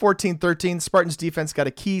 trailing 14-13, Spartans defense got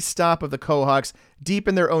a key stop of the Co-Hawks deep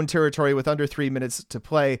in their own territory with under 3 minutes to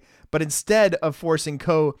play. But instead of forcing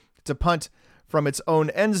Co to punt from its own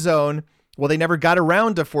end zone, well, they never got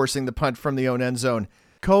around to forcing the punt from the own end zone.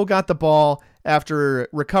 Co got the ball after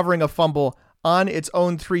recovering a fumble on its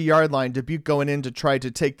own 3-yard line, Dubuque going in to try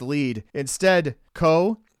to take the lead. Instead,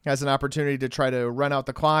 Co has an opportunity to try to run out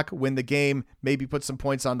the clock, win the game, maybe put some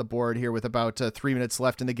points on the board here with about 3 minutes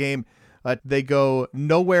left in the game. They go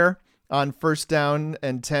nowhere on 1st down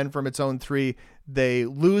and 10 from its own 3. They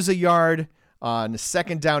lose a yard on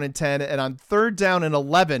 2nd down and 10, and on 3rd down and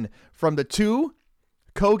 11 from the 2,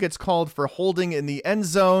 Co gets called for holding in the end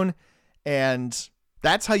zone, and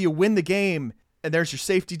that's how you win the game. And there's your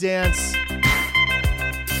safety dance.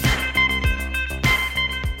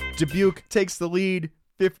 Dubuque takes the lead,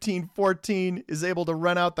 15-14, is able to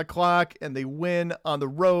run out the clock, and they win on the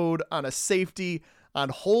road on a safety on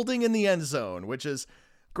holding in the end zone, which is,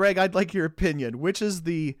 Greg, I'd like your opinion. Which is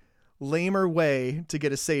the lamer way to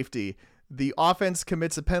get a safety? The offense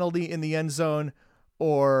commits a penalty in the end zone,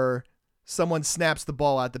 or someone snaps the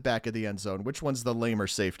ball out the back of the end zone? Which one's the lamer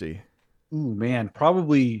safety? Ooh, man,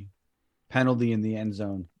 probably penalty in the end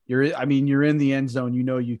zone. You're in the end zone.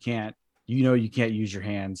 You can't use your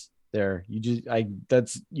hands there.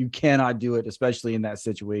 You cannot do it, especially in that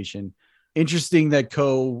situation. Interesting that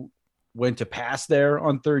Co went to pass there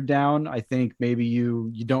on 3rd down. I think maybe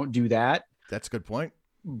you don't do that. That's a good point.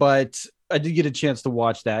 But I did get a chance to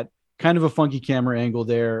watch that. Kind of a funky camera angle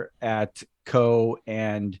there at Co,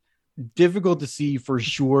 and difficult to see for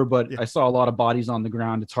sure, but yeah. I saw a lot of bodies on the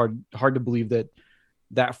ground. It's hard to believe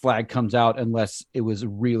that flag comes out unless it was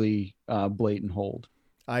really blatant hold.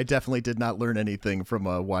 I definitely did not learn anything from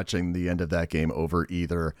watching the end of that game over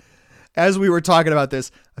either. As we were talking about this,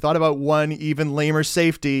 I thought about one even lamer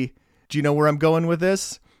safety. Do you know where I'm going with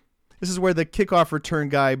this? This is where the kickoff return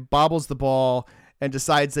guy bobbles the ball and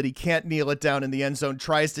decides that he can't kneel it down in the end zone,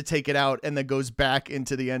 tries to take it out, and then goes back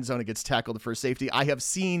into the end zone and gets tackled for safety. I have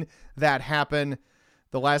seen that happen.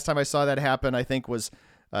 The last time I saw that happen, I think, was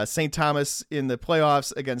St. Thomas in the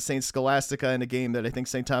playoffs against St. Scholastica in a game that I think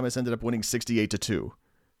St. Thomas ended up winning 68-2.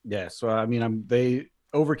 Yeah, so they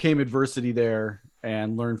overcame adversity there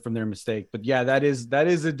and learned from their mistake. But yeah, that is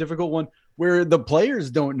a difficult one where the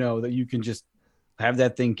players don't know that you can just have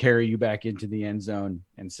that thing carry you back into the end zone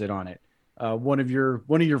and sit on it. One of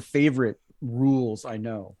your favorite rules, I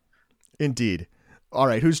know. Indeed. All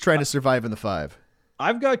right, who's trying to survive in the 5?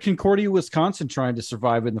 I've got Concordia, Wisconsin trying to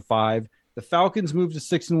survive in the 5. The Falcons moved to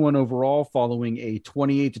 6-1 overall following a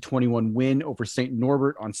 28-21 win over St.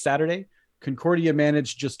 Norbert on Saturday. Concordia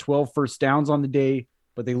managed just 12 first downs on the day,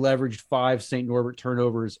 but they leveraged 5 St. Norbert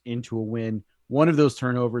turnovers into a win. One of those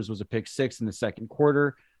turnovers was a pick 6 in the 2nd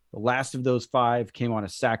quarter. The last of those 5 came on a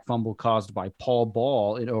sack fumble caused by Paul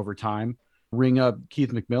Ball in overtime. Ring up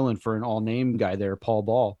Keith McMillan for an all-name guy there, Paul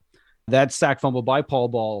Ball. That sack fumble by Paul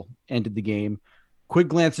Ball ended the game. Quick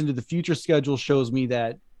glance into the future schedule shows me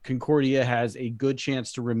that Concordia has a good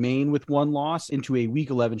chance to remain with 1 loss into a Week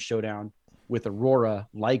 11 showdown with Aurora,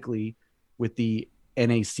 likely with the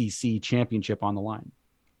NACC championship on the line.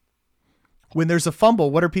 When there's a fumble,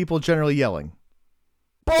 what are people generally yelling?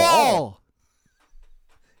 Ball!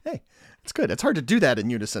 Hey, it's good. It's hard to do that in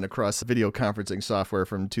unison across video conferencing software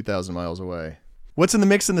from 2,000 miles away. What's in the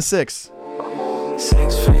mix in the 6? 6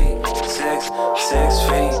 feet, 6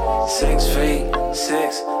 feet,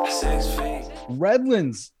 6 feet.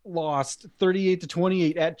 Redlands lost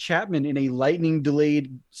 38-28 at Chapman in a lightning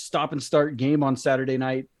delayed stop and start game on Saturday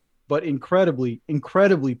night, but incredibly,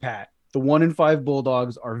 Pat, the 1-5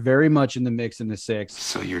 Bulldogs are very much in the mix in the 6.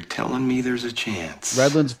 So you're telling me there's a chance.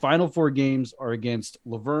 Redlands' final 4 games are against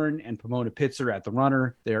Laverne and Pomona Pitzer at the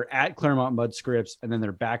Runner. They're at Claremont Mudscripts, and then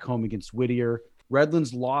they're back home against Whittier.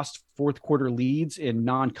 Redlands lost 4th quarter leads in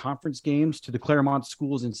non-conference games to the Claremont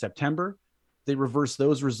schools in September. They reverse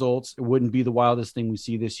those results. It wouldn't be the wildest thing we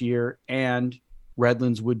see this year, and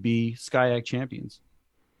Redlands would be SCIAC champions.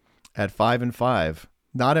 At 5-5.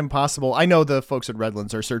 Not impossible. I know the folks at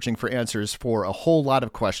Redlands are searching for answers for a whole lot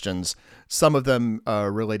of questions, some of them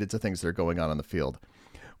related to things that are going on the field.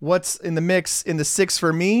 What's in the mix in the 6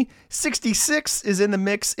 for me? 66 is in the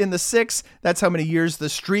mix in the 6. That's how many years the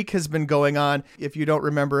streak has been going on. If you don't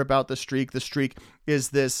remember about the streak is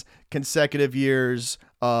this consecutive years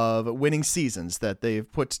of winning seasons that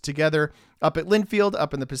they've put together up at Linfield,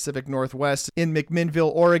 up in the Pacific Northwest, in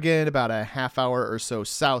McMinnville, Oregon, about a half hour or so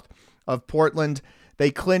south of Portland. They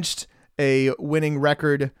clinched a winning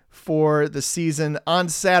record for the season on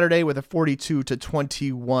Saturday with a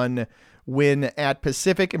 42-21 win at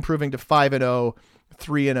Pacific, improving to 5-0,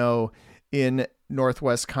 3-0 in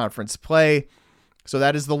Northwest Conference play. So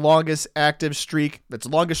that is the longest active streak. That's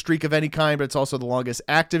the longest streak of any kind, but it's also the longest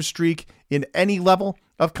active streak in any level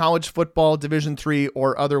of college football, Division III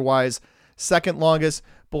or otherwise. Second longest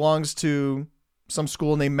belongs to some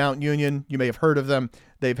school named Mount Union. You may have heard of them.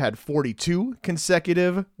 They've had 42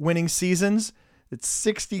 consecutive winning seasons. It's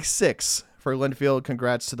 66 for Linfield.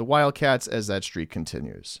 Congrats to the Wildcats as that streak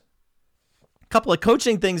continues. A couple of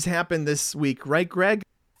coaching things happened this week, right, Greg?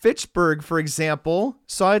 Fitchburg, for example,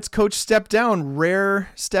 saw its coach step down, rare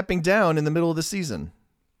stepping down in the middle of the season.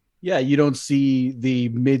 Yeah, you don't see the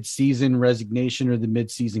mid-season resignation or the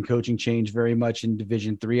mid-season coaching change very much in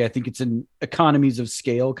Division III. I think it's an economies of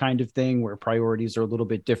scale kind of thing where priorities are a little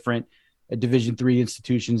bit different at Division III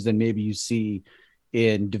institutions than maybe you see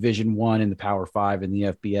in Division I and the Power Five and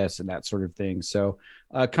the FBS and that sort of thing. So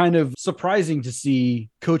kind of surprising to see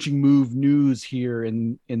coaching move news here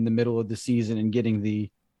in the middle of the season and getting the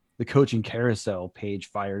coaching carousel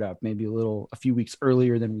page fired up, maybe a few weeks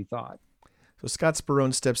earlier than we thought. So Scott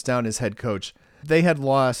Sperone steps down as head coach. They had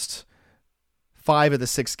lost 5 of the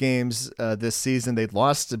 6 games this season. They'd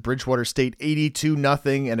lost to Bridgewater State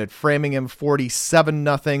 82-0 and at Framingham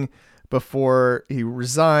 47-0 before he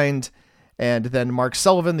resigned. And then Mark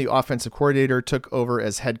Sullivan, the offensive coordinator, took over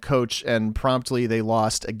as head coach, and promptly they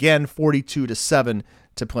lost again 42-7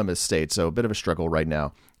 to Plymouth State. So a bit of a struggle right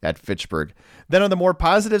now at Fitchburg. Then on the more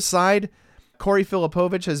positive side, Corey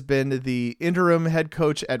Filipovich has been the interim head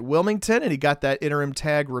coach at Wilmington, and he got that interim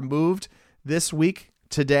tag removed this week.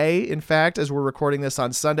 Today, in fact, as we're recording this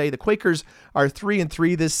on Sunday, the Quakers are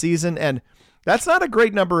 3-3 this season, and that's not a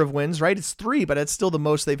great number of wins, right? It's 3, but it's still the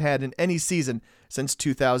most they've had in any season since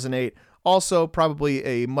 2008. Also, probably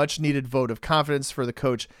a much-needed vote of confidence for the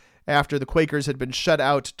coach after the Quakers had been shut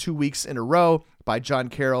out 2 weeks in a row by John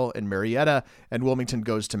Carroll and Marietta, and Wilmington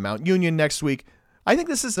goes to Mount Union next week. I think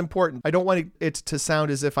this is important. I don't want it to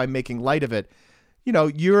sound as if I'm making light of it. You know,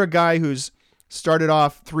 you're a guy who's started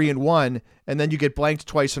off 3-1, and then you get blanked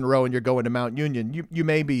twice in a row and you're going to Mount Union. You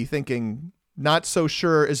may be thinking not so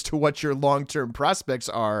sure as to what your long-term prospects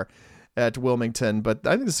are at Wilmington, but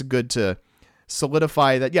I think this is good to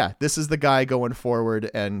solidify that, yeah, this is the guy going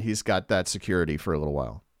forward, and he's got that security for a little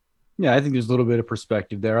while. Yeah, I think there's a little bit of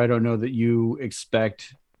perspective there. I don't know that you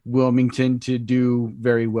expect Wilmington to do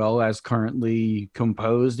very well as currently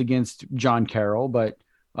composed against John Carroll, but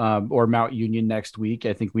or Mount Union next week.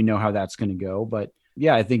 I think we know how that's going to go. But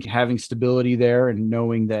yeah, I think having stability there and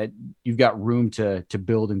knowing that you've got room to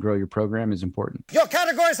build and grow your program is important. Your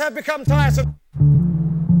categories have become tiresome.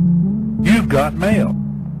 You've got mail.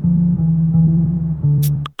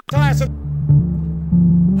 Tiresome.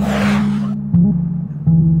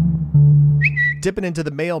 Dipping into the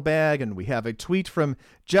mailbag, and we have a tweet from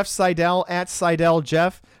Jeff Seidel at Seidel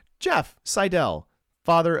Jeff. Jeff Seidel,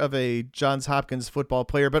 father of a Johns Hopkins football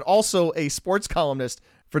player, but also a sports columnist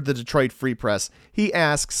for the Detroit Free Press. He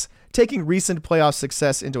asks, taking recent playoff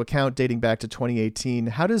success into account dating back to 2018,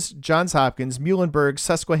 how does Johns Hopkins, Muhlenberg,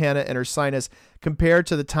 Susquehanna, and Ursinus compare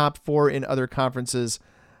to the top 4 in other conferences?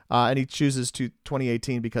 And he chooses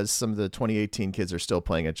 2018 because some of the 2018 kids are still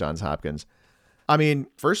playing at Johns Hopkins. I mean,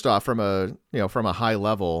 first off, from a high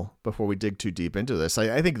level, before we dig too deep into this,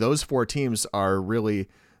 I think those 4 teams are really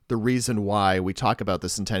the reason why we talk about the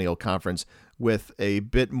Centennial Conference with a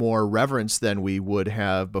bit more reverence than we would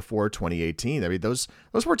have before 2018. I mean, those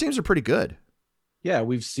 4 teams are pretty good. Yeah,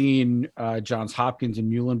 we've seen Johns Hopkins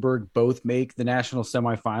and Muhlenberg both make the national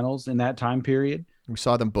semifinals in that time period. We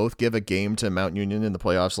saw them both give a game to Mount Union in the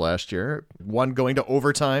playoffs last year, one going to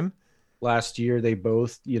overtime. Last year, they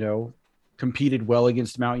both, competed well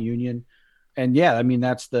against Mount Union. And yeah, I mean,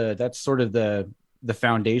 that's sort of the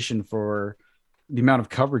foundation for the amount of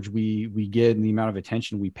coverage we get and the amount of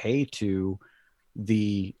attention we pay to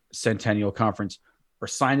the Centennial Conference.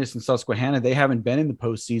 Ursinus and Susquehanna, they haven't been in the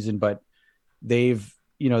postseason, but they've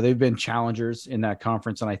been challengers in that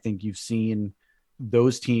conference. And I think you've seen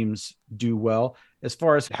those teams do well. As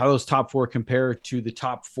far as how those top 4 compare to the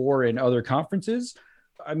top 4 in other conferences,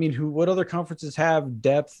 I mean, what other conferences have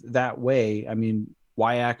depth that way? I mean,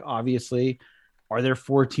 WIAC, obviously. Are there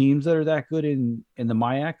 4 teams that are that good in the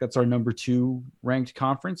MIAC? That's our number 2 ranked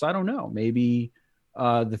conference. I don't know. Maybe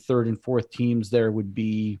the 3rd and 4th teams there would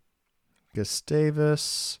be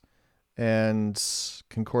Gustavus and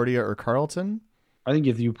Concordia or Carleton. I think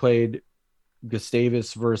if you played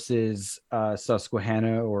Gustavus versus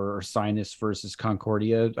Susquehanna or Ursinus versus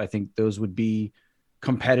Concordia, I think those would be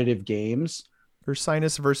competitive games.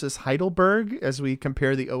 Ursinus versus Heidelberg as we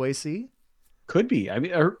compare the OAC? Could be. I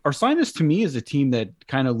mean, Ursinus to me is a team that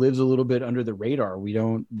kind of lives a little bit under the radar.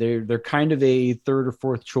 They're kind of a third or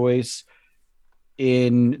fourth choice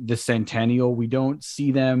in the Centennial. We don't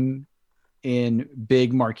see them in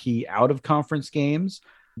big marquee out of conference games.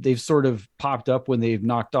 They've sort of popped up when they've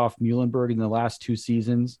knocked off Muhlenberg in the last 2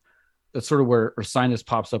 seasons. That's sort of where Ursinus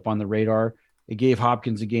pops up on the radar. It gave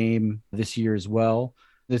Hopkins a game this year as well.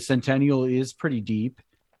 The Centennial is pretty deep.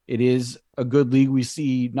 It is a good league. We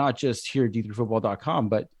see not just here at D3Football.com,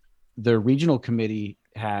 but the regional committee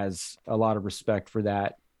has a lot of respect for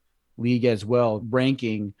that league as well,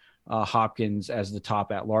 ranking Hopkins as the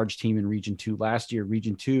top at-large team in Region 2 last year.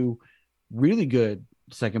 Region 2, really good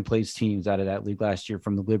second-place teams out of that league last year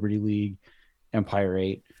from the Liberty League, Empire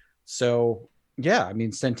 8. So, yeah, I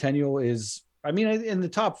mean, Centennial is, I mean, in the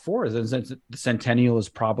top 4, the Centennial is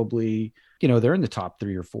probably, they're in the top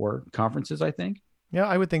 3 or 4 conferences, I think. Yeah,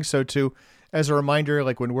 I would think so too. As a reminder,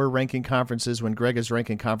 like when we're ranking conferences, when Greg is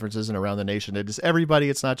ranking conferences and around the nation, it is everybody.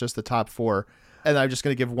 It's not just the top 4. And I'm just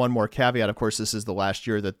going to give one more caveat. Of course, this is the last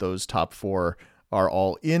year that those top 4 are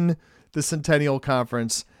all in the Centennial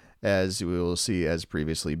Conference. As we will see, as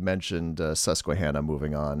previously mentioned, Susquehanna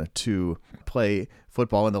moving on to play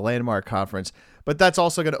football in the Landmark Conference. But that's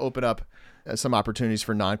also going to open up some opportunities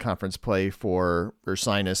for non-conference play for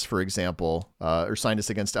Ursinus, for example. Ursinus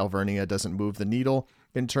against Alvernia doesn't move the needle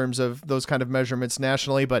in terms of those kind of measurements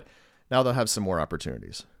nationally, but now they'll have some more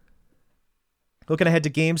opportunities. Looking ahead to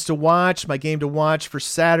games to watch, my game to watch for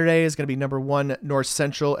Saturday is going to be number 1, North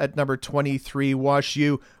Central at number 23, Wash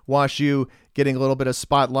U. Wash U getting a little bit of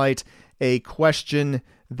spotlight. A question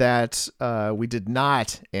that we did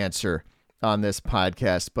not answer on this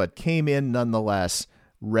podcast, but came in nonetheless.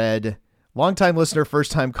 Read, longtime listener,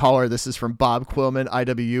 first-time caller. This is from Bob Quillman,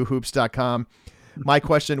 IWHoops.com. My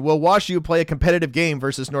question, will Wash U play a competitive game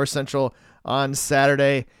versus North Central on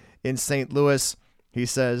Saturday in St. Louis? He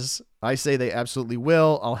says, I say they absolutely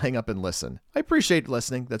will. I'll hang up and listen. I appreciate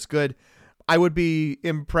listening. That's good. I would be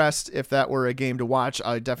impressed if that were a game to watch.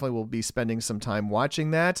 I definitely will be spending some time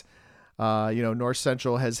watching that. North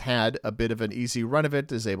Central has had a bit of an easy run of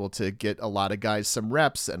it, is able to get a lot of guys some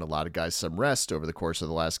reps and a lot of guys some rest over the course of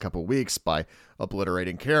the last couple of weeks by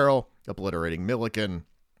obliterating Carroll, obliterating Milliken.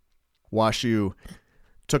 Wash U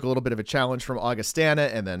took a little bit of a challenge from Augustana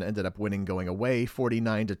and then ended up winning going away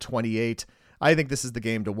 49-28. I think this is the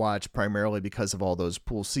game to watch primarily because of all those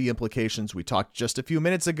Pool C implications. We talked just a few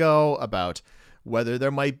minutes ago about whether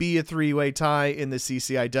there might be a 3-way tie in the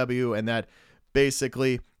CCIW, and that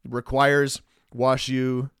basically requires Wash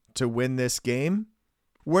U to win this game.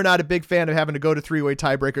 We're not a big fan of having to go to 3-way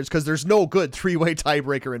tiebreakers because there's no good 3-way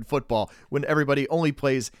tiebreaker in football when everybody only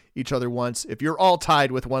plays each other once. If you're all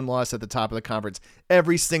tied with one loss at the top of the conference,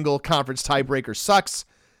 every single conference tiebreaker sucks.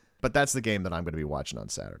 But that's the game that I'm going to be watching on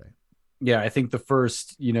Saturday. Yeah, I think the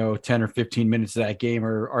first, 10 or 15 minutes of that game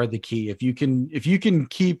are the key. If you can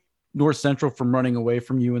keep North Central from running away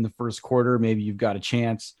from you in the first quarter, maybe you've got a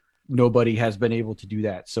chance. Nobody has been able to do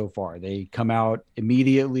that so far. They come out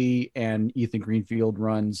immediately and Ethan Greenfield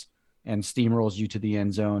runs and steamrolls you to the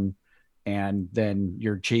end zone, and then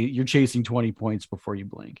you're chasing 20 points before you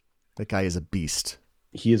blink. That guy is a beast.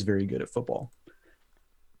 He is very good at football.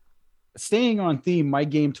 Staying on theme, my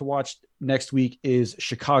game to watch next week is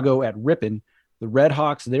Chicago at Ripon. The Red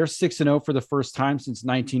Hawks, they're 6-0 for the first time since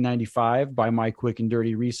 1995 by my quick and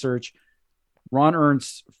dirty research. Ron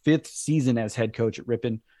Ernst's 5th season as head coach at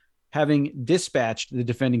Ripon. Having dispatched the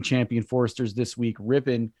defending champion Foresters this week,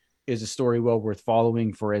 Ripon is a story well worth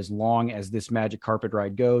following for as long as this magic carpet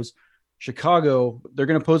ride goes. Chicago, they're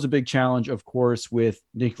going to pose a big challenge, of course, with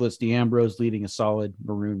Nicholas D'Ambrose leading a solid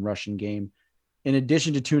Maroon Russian game. In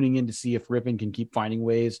addition to tuning in to see if Ripon can keep finding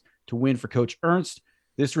ways to win for Coach Ernst,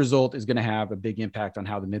 this result is going to have a big impact on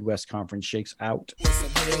how the Midwest Conference shakes out.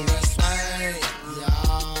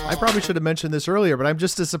 I probably should have mentioned this earlier, but I'm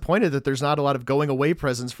just disappointed that there's not a lot of going away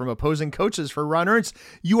presents from opposing coaches for Ron Ernst.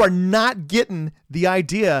 You are not getting the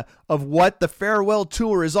idea of what the farewell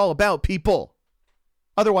tour is all about, people.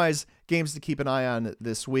 Otherwise, games to keep an eye on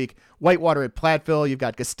this week. Whitewater at Platteville. You've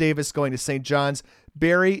got Gustavus going to St. John's.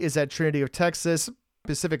 Barry is at Trinity of Texas.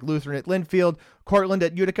 Pacific Lutheran at Linfield. Cortland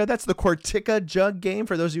at Utica. That's the Cortica Jug game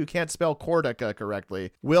for those of you who can't spell Cortica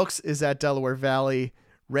correctly. Wilkes is at Delaware Valley.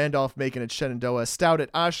 Randolph-Macon at Shenandoah. Stout at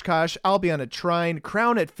Oshkosh. Albion at Trine.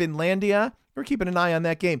 Crown at Finlandia. We're keeping an eye on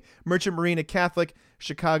that game. Merchant Marine at Catholic.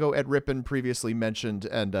 Chicago at Ripon, previously mentioned,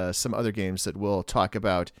 and some other games that we'll talk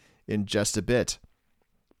about in just a bit.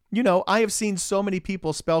 I have seen so many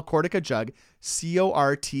people spell Cortica Jug,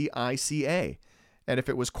 Cortica. And if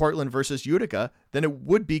it was Cortland versus Utica, then it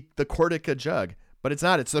would be the Cortica Jug. But it's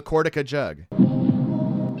not. It's the Cortica Jug.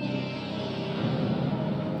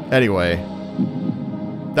 Anyway,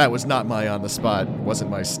 that was not my on the spot. It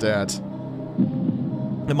wasn't my stat.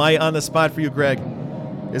 And my on the spot for you, Greg,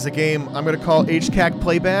 is a game I'm going to call HCAC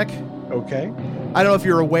Playback. Okay. I don't know if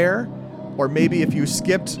you're aware, or maybe if you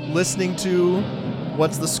skipped listening to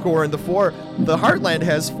what's the score in the four. The Heartland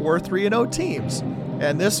has 4 3-0 teams.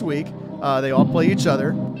 And this week, they all play each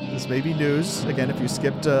other. This may be news, again, if you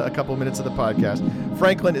skipped a couple minutes of the podcast.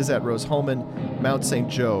 Franklin is at Rose-Hulman. Mount St.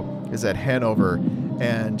 Joe is at Hanover.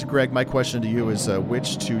 And Greg, my question to you is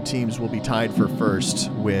which 2 teams will be tied for first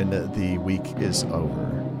when the week is over?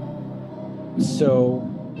 So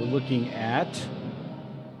we're looking at,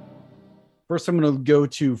 first I'm going to go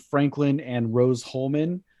to Franklin and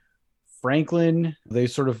Rose-Hulman. Franklin, they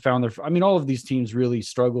sort of found all of these teams really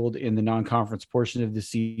struggled in the non-conference portion of the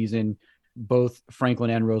season. Both Franklin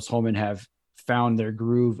and Rose-Hulman have found their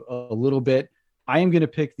groove a little bit. I am going to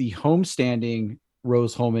pick the homestanding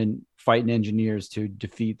Rose-Hulman Fighting Engineers to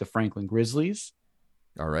defeat the Franklin Grizzlies.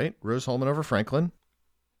 All right. Rose-Hulman over Franklin.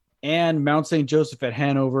 And Mount St. Joseph at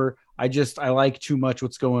Hanover. I like too much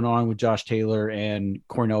what's going on with Josh Taylor and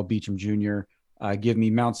Cornell Beecham Jr. Give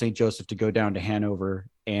me Mount St. Joseph to go down to Hanover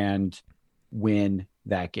and win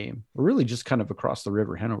that game. We're really just kind of across the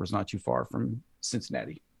river. Hanover's not too far from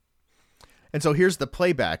Cincinnati. And so here's the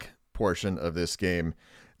playback portion of this game.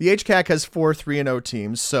 The HCAC has 4 3-0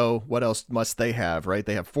 teams, so what else must they have, right?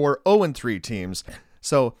 They have 4 0-3 teams.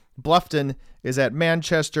 So Bluffton is at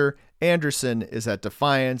Manchester, Anderson is at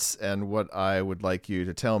Defiance, and what I would like you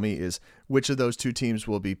to tell me is which of those 2 teams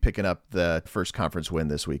will be picking up the first conference win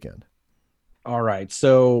this weekend. All right,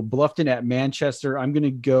 so Bluffton at Manchester. I'm going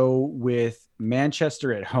to go with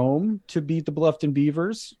Manchester at home to beat the Bluffton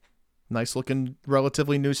Beavers. Nice looking,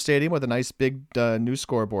 relatively new stadium with a nice big new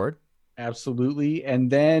scoreboard. Absolutely.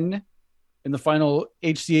 And then in the final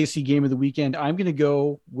HCAC game of the weekend, I'm going to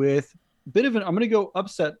go with I'm going to go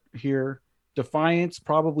upset here. Defiance,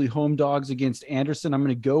 probably home dogs against Anderson. I'm going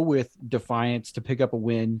to go with Defiance to pick up a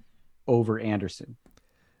win over Anderson.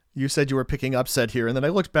 You said you were picking upset here, and then I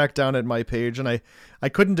looked back down at my page, and I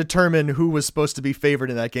couldn't determine who was supposed to be favored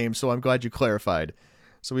in that game, so I'm glad you clarified.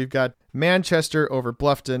 So we've got Manchester over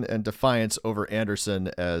Bluffton and Defiance over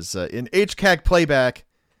Anderson as in HCAC playback,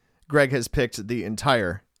 Greg has picked the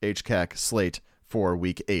entire HCAC slate for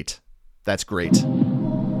Week 8. That's great.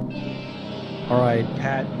 All right,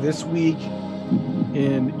 Pat, this week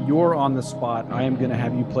in your On the Spot, I am going to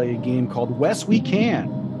have you play a game called West We Can.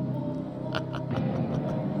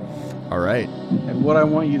 All right. And what I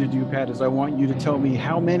want you to do, Pat, is I want you to tell me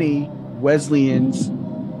how many Wesleyans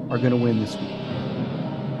are going to win this week.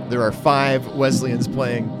 There are 5 Wesleyans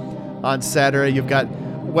playing on Saturday. You've got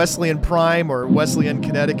Wesleyan Prime or Wesleyan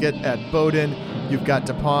Connecticut at Bowdoin. You've got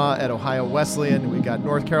DePauw at Ohio Wesleyan. We've got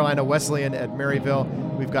North Carolina Wesleyan at Maryville.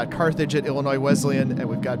 We've got Carthage at Illinois Wesleyan. And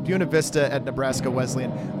we've got Buena Vista at Nebraska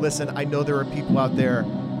Wesleyan. Listen, I know there are people out there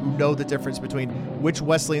who know the difference between which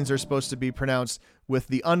Wesleyans are supposed to be pronounced with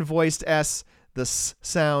the unvoiced S, the S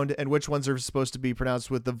sound, and which ones are supposed to be pronounced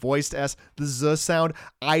with the voiced S, the Z sound.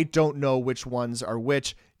 I don't know which ones are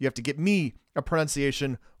which. You have to get me a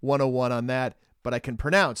pronunciation 101 on that, but I can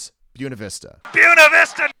pronounce Buena Vista. Buena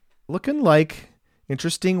Vista! Looking like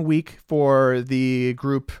interesting week for the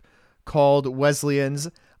group called Wesleyans.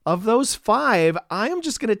 Of those 5, I am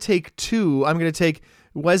just going to take 2. I'm going to take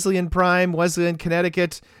Wesleyan Prime, Wesleyan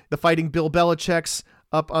Connecticut, the Fighting Bill Belichick's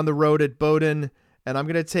up on the road at Bowdoin, and I'm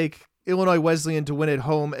going to take Illinois Wesleyan to win at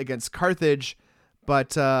home against Carthage,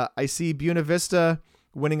 but I see Buena Vista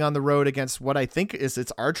winning on the road against what I think is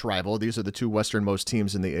its arch rival. These are the 2 westernmost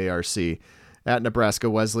teams in the ARC at Nebraska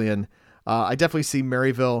Wesleyan. I definitely see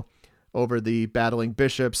Maryville over the battling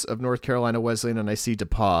Bishops of North Carolina Wesleyan, and I see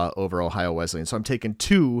DePauw over Ohio Wesleyan. So I'm taking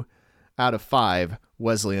 2 out of 5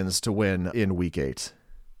 Wesleyans to win in Week 8.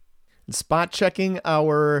 And spot checking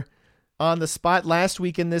our On the Spot last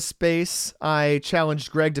week in this space, I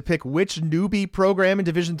challenged Greg to pick which newbie program in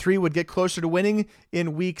Division III would get closer to winning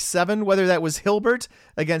in Week 7, whether that was Hilbert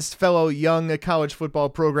against fellow young college football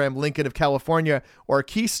program Lincoln of California, or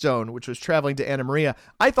Keystone, which was traveling to Anna Maria.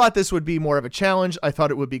 I thought this would be more of a challenge. I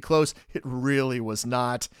thought it would be close. It really was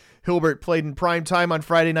not. Hilbert played in prime time on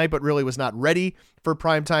Friday night, but really was not ready for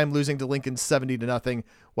prime time, losing to Lincoln 70-0,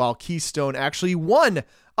 while Keystone actually won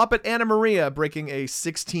up at Anna Maria, breaking a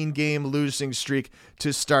 16-game losing streak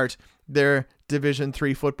to start their Division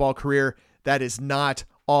III football career. That is not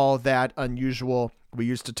all that unusual We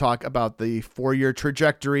used to talk about the 4-year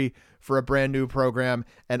trajectory for a brand new program,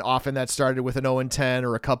 and often that started with an 0-10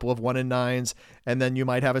 or a couple of 1-9s, and then you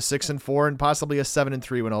might have a 6-4 and possibly a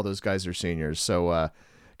 7-3 when all those guys are seniors. So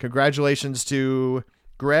congratulations to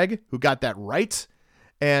Greg, who got that right,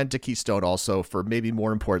 and to Keystone also for maybe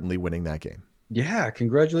more importantly winning that game. Yeah,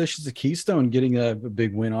 congratulations to Keystone getting a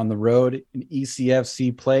big win on the road in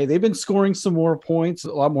ECFC play. They've been scoring some more points,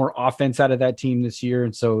 a lot more offense out of that team this year,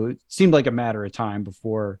 and so it seemed like a matter of time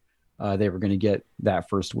before they were going to get that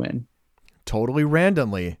first win. Totally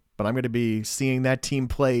randomly, but I'm going to be seeing that team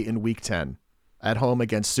play in Week 10 at home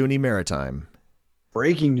against SUNY Maritime.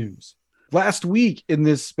 Breaking news. Last week in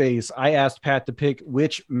this space, I asked Pat to pick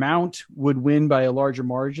which Mount would win by a larger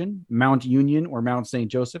margin, Mount Union or Mount St.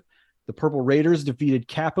 Joseph. The Purple Raiders defeated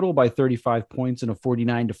Capital by 35 points in a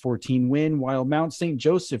 49-14 win, while Mount St.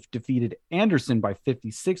 Joseph defeated Anderson by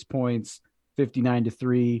 56 points,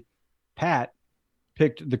 59-3. Pat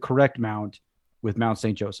picked the correct Mount with Mount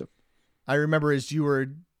St. Joseph. I remember as you were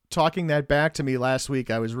talking that back to me last week,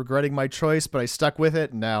 I was regretting my choice, but I stuck with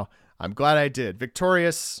it, and now I'm glad I did.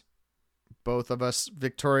 Victorious. Both of us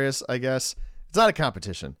victorious, I guess. It's not a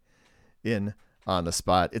competition in On the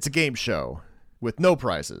Spot. It's a game show with no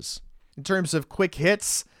prizes. In terms of quick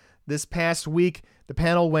hits, this past week, the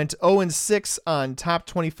panel went 0-6 on top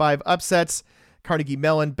 25 upsets. Carnegie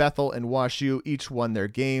Mellon, Bethel, and WashU each won their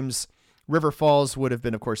games. River Falls would have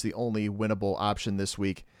been, of course, the only winnable option this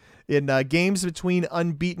week. In games between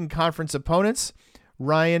unbeaten conference opponents,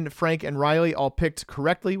 Ryan, Frank, and Riley all picked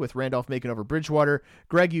correctly, with Randolph-Macon over Bridgewater.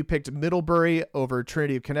 Greg, you picked Middlebury over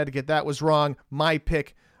Trinity of Connecticut. That was wrong. My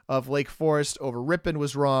pick of Lake Forest over Ripon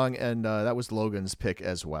was wrong, and that was Logan's pick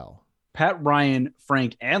as well. Pat, Ryan,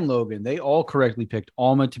 Frank, and Logan, they all correctly picked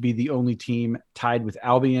Alma to be the only team tied with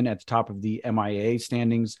Albion at the top of the MIA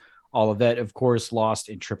standings. Olivet, of course, lost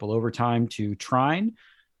in triple overtime to Trine.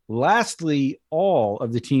 Lastly, all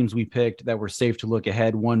of the teams we picked that were safe to look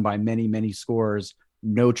ahead won by many, many scores.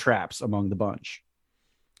 No traps among the bunch.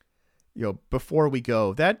 Before we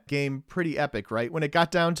go, that game, pretty epic, right? When it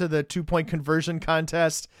got down to the 2-point conversion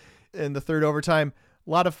contest in the third overtime, a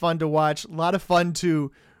lot of fun to watch. A lot of fun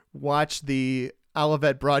to watch the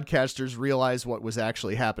Olivet broadcasters realize what was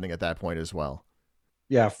actually happening at that point as well.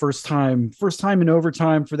 Yeah, first time in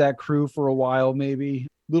overtime for that crew for a while, maybe.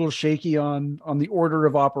 A little shaky on the order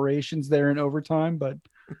of operations there in overtime, but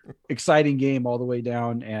exciting game all the way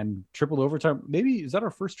down, and triple overtime. Maybe is that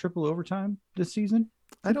our first triple overtime this season?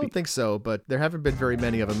 I don't think so, but there haven't been very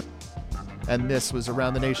many of them. And this was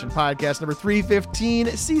Around the Nation podcast number 315,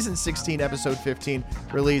 season 16, episode 15,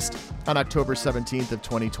 released on October 17th of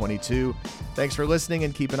 2022. Thanks for listening,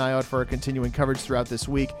 and keep an eye out for our continuing coverage throughout this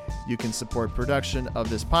week. You can support production of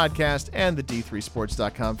this podcast and the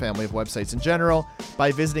D3Sports.com family of websites in general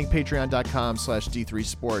by visiting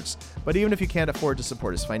patreon.com/D3Sports. But even if you can't afford to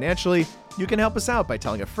support us financially, you can help us out by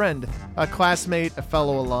telling a friend, a classmate, a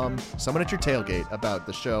fellow alum, someone at your tailgate about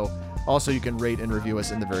the show. Also, you can rate and review us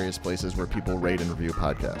in the various places where people rate and review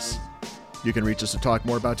podcasts. You can reach us to talk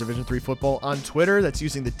more about Division III football on Twitter. That's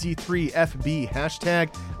using the D3FB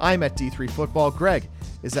hashtag. I'm at D3Football. Greg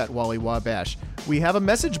is at Wally Wabash. We have a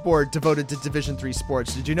message board devoted to Division III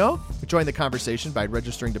sports. Did you know? Join the conversation by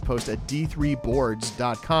registering to post at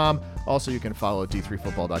d3boards.com. Also, you can follow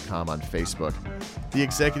d3football.com on Facebook. The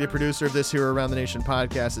executive producer of this here Around the Nation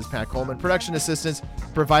podcast is Pat Coleman. Production assistance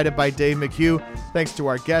provided by Dave McHugh. Thanks to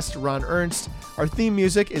our guest, Ron Ernst. Our theme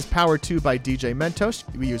music is Powered 2 by DJ Mentos.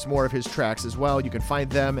 We use more of his tracks as well. You can find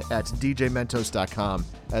them at djmentos.com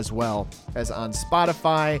as well as on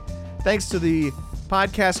Spotify. Thanks to the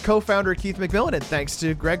podcast co-founder Keith McMillan, and thanks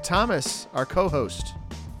to Greg Thomas, our co-host.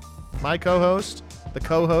 My co-host, the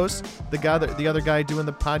co-host, the other guy doing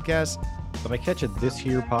the podcast. Did I catch a This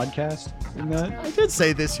Here podcast in that? I did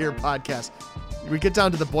say This Here podcast. We get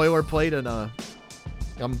down to the boilerplate, and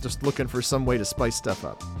I'm just looking for some way to spice stuff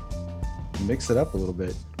up. Mix it up a little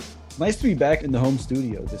bit. Nice to be back in the home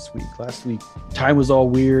studio this week. Last week, time was all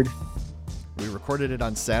weird. We recorded it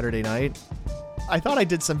on Saturday night. I thought I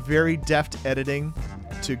did some very deft editing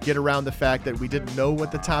to get around the fact that we didn't know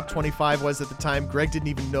what the top 25 was at the time. Greg didn't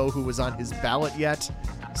even know who was on his ballot yet.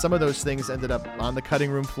 Some of those things ended up on the cutting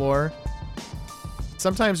room floor.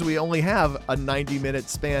 Sometimes we only have a 90-minute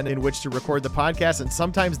span in which to record the podcast, and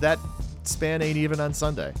sometimes that span ain't even on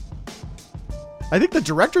Sunday. I think the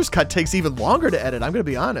director's cut takes even longer to edit, I'm going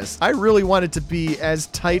to be honest. I really want it to be as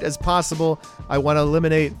tight as possible. I want to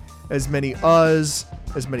eliminate as many uhs,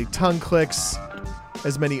 as many tongue clicks,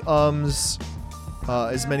 as many ums,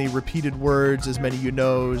 as many repeated words, as many you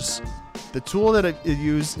knows. The tool that I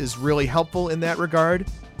use is really helpful in that regard.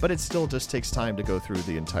 but it still just takes time to go through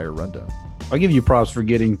the entire rundown. I'll give you props for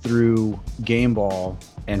getting through Game Ball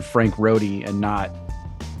and Frank Rohde and not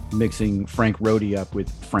mixing Frank Rohde up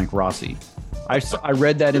with Frank Rossi. I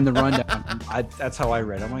read that in the rundown. That's how I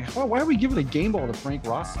read it. I'm like, why are we giving a Game Ball to Frank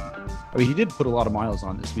Rossi? I mean, he did put a lot of miles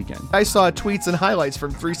on this weekend. I saw tweets and highlights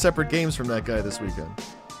from 3 separate games from that guy this weekend.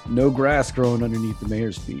 No grass growing underneath the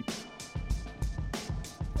mayor's feet.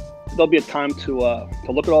 There'll be a time to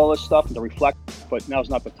look at all this stuff and to reflect, but now's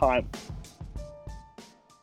not the time.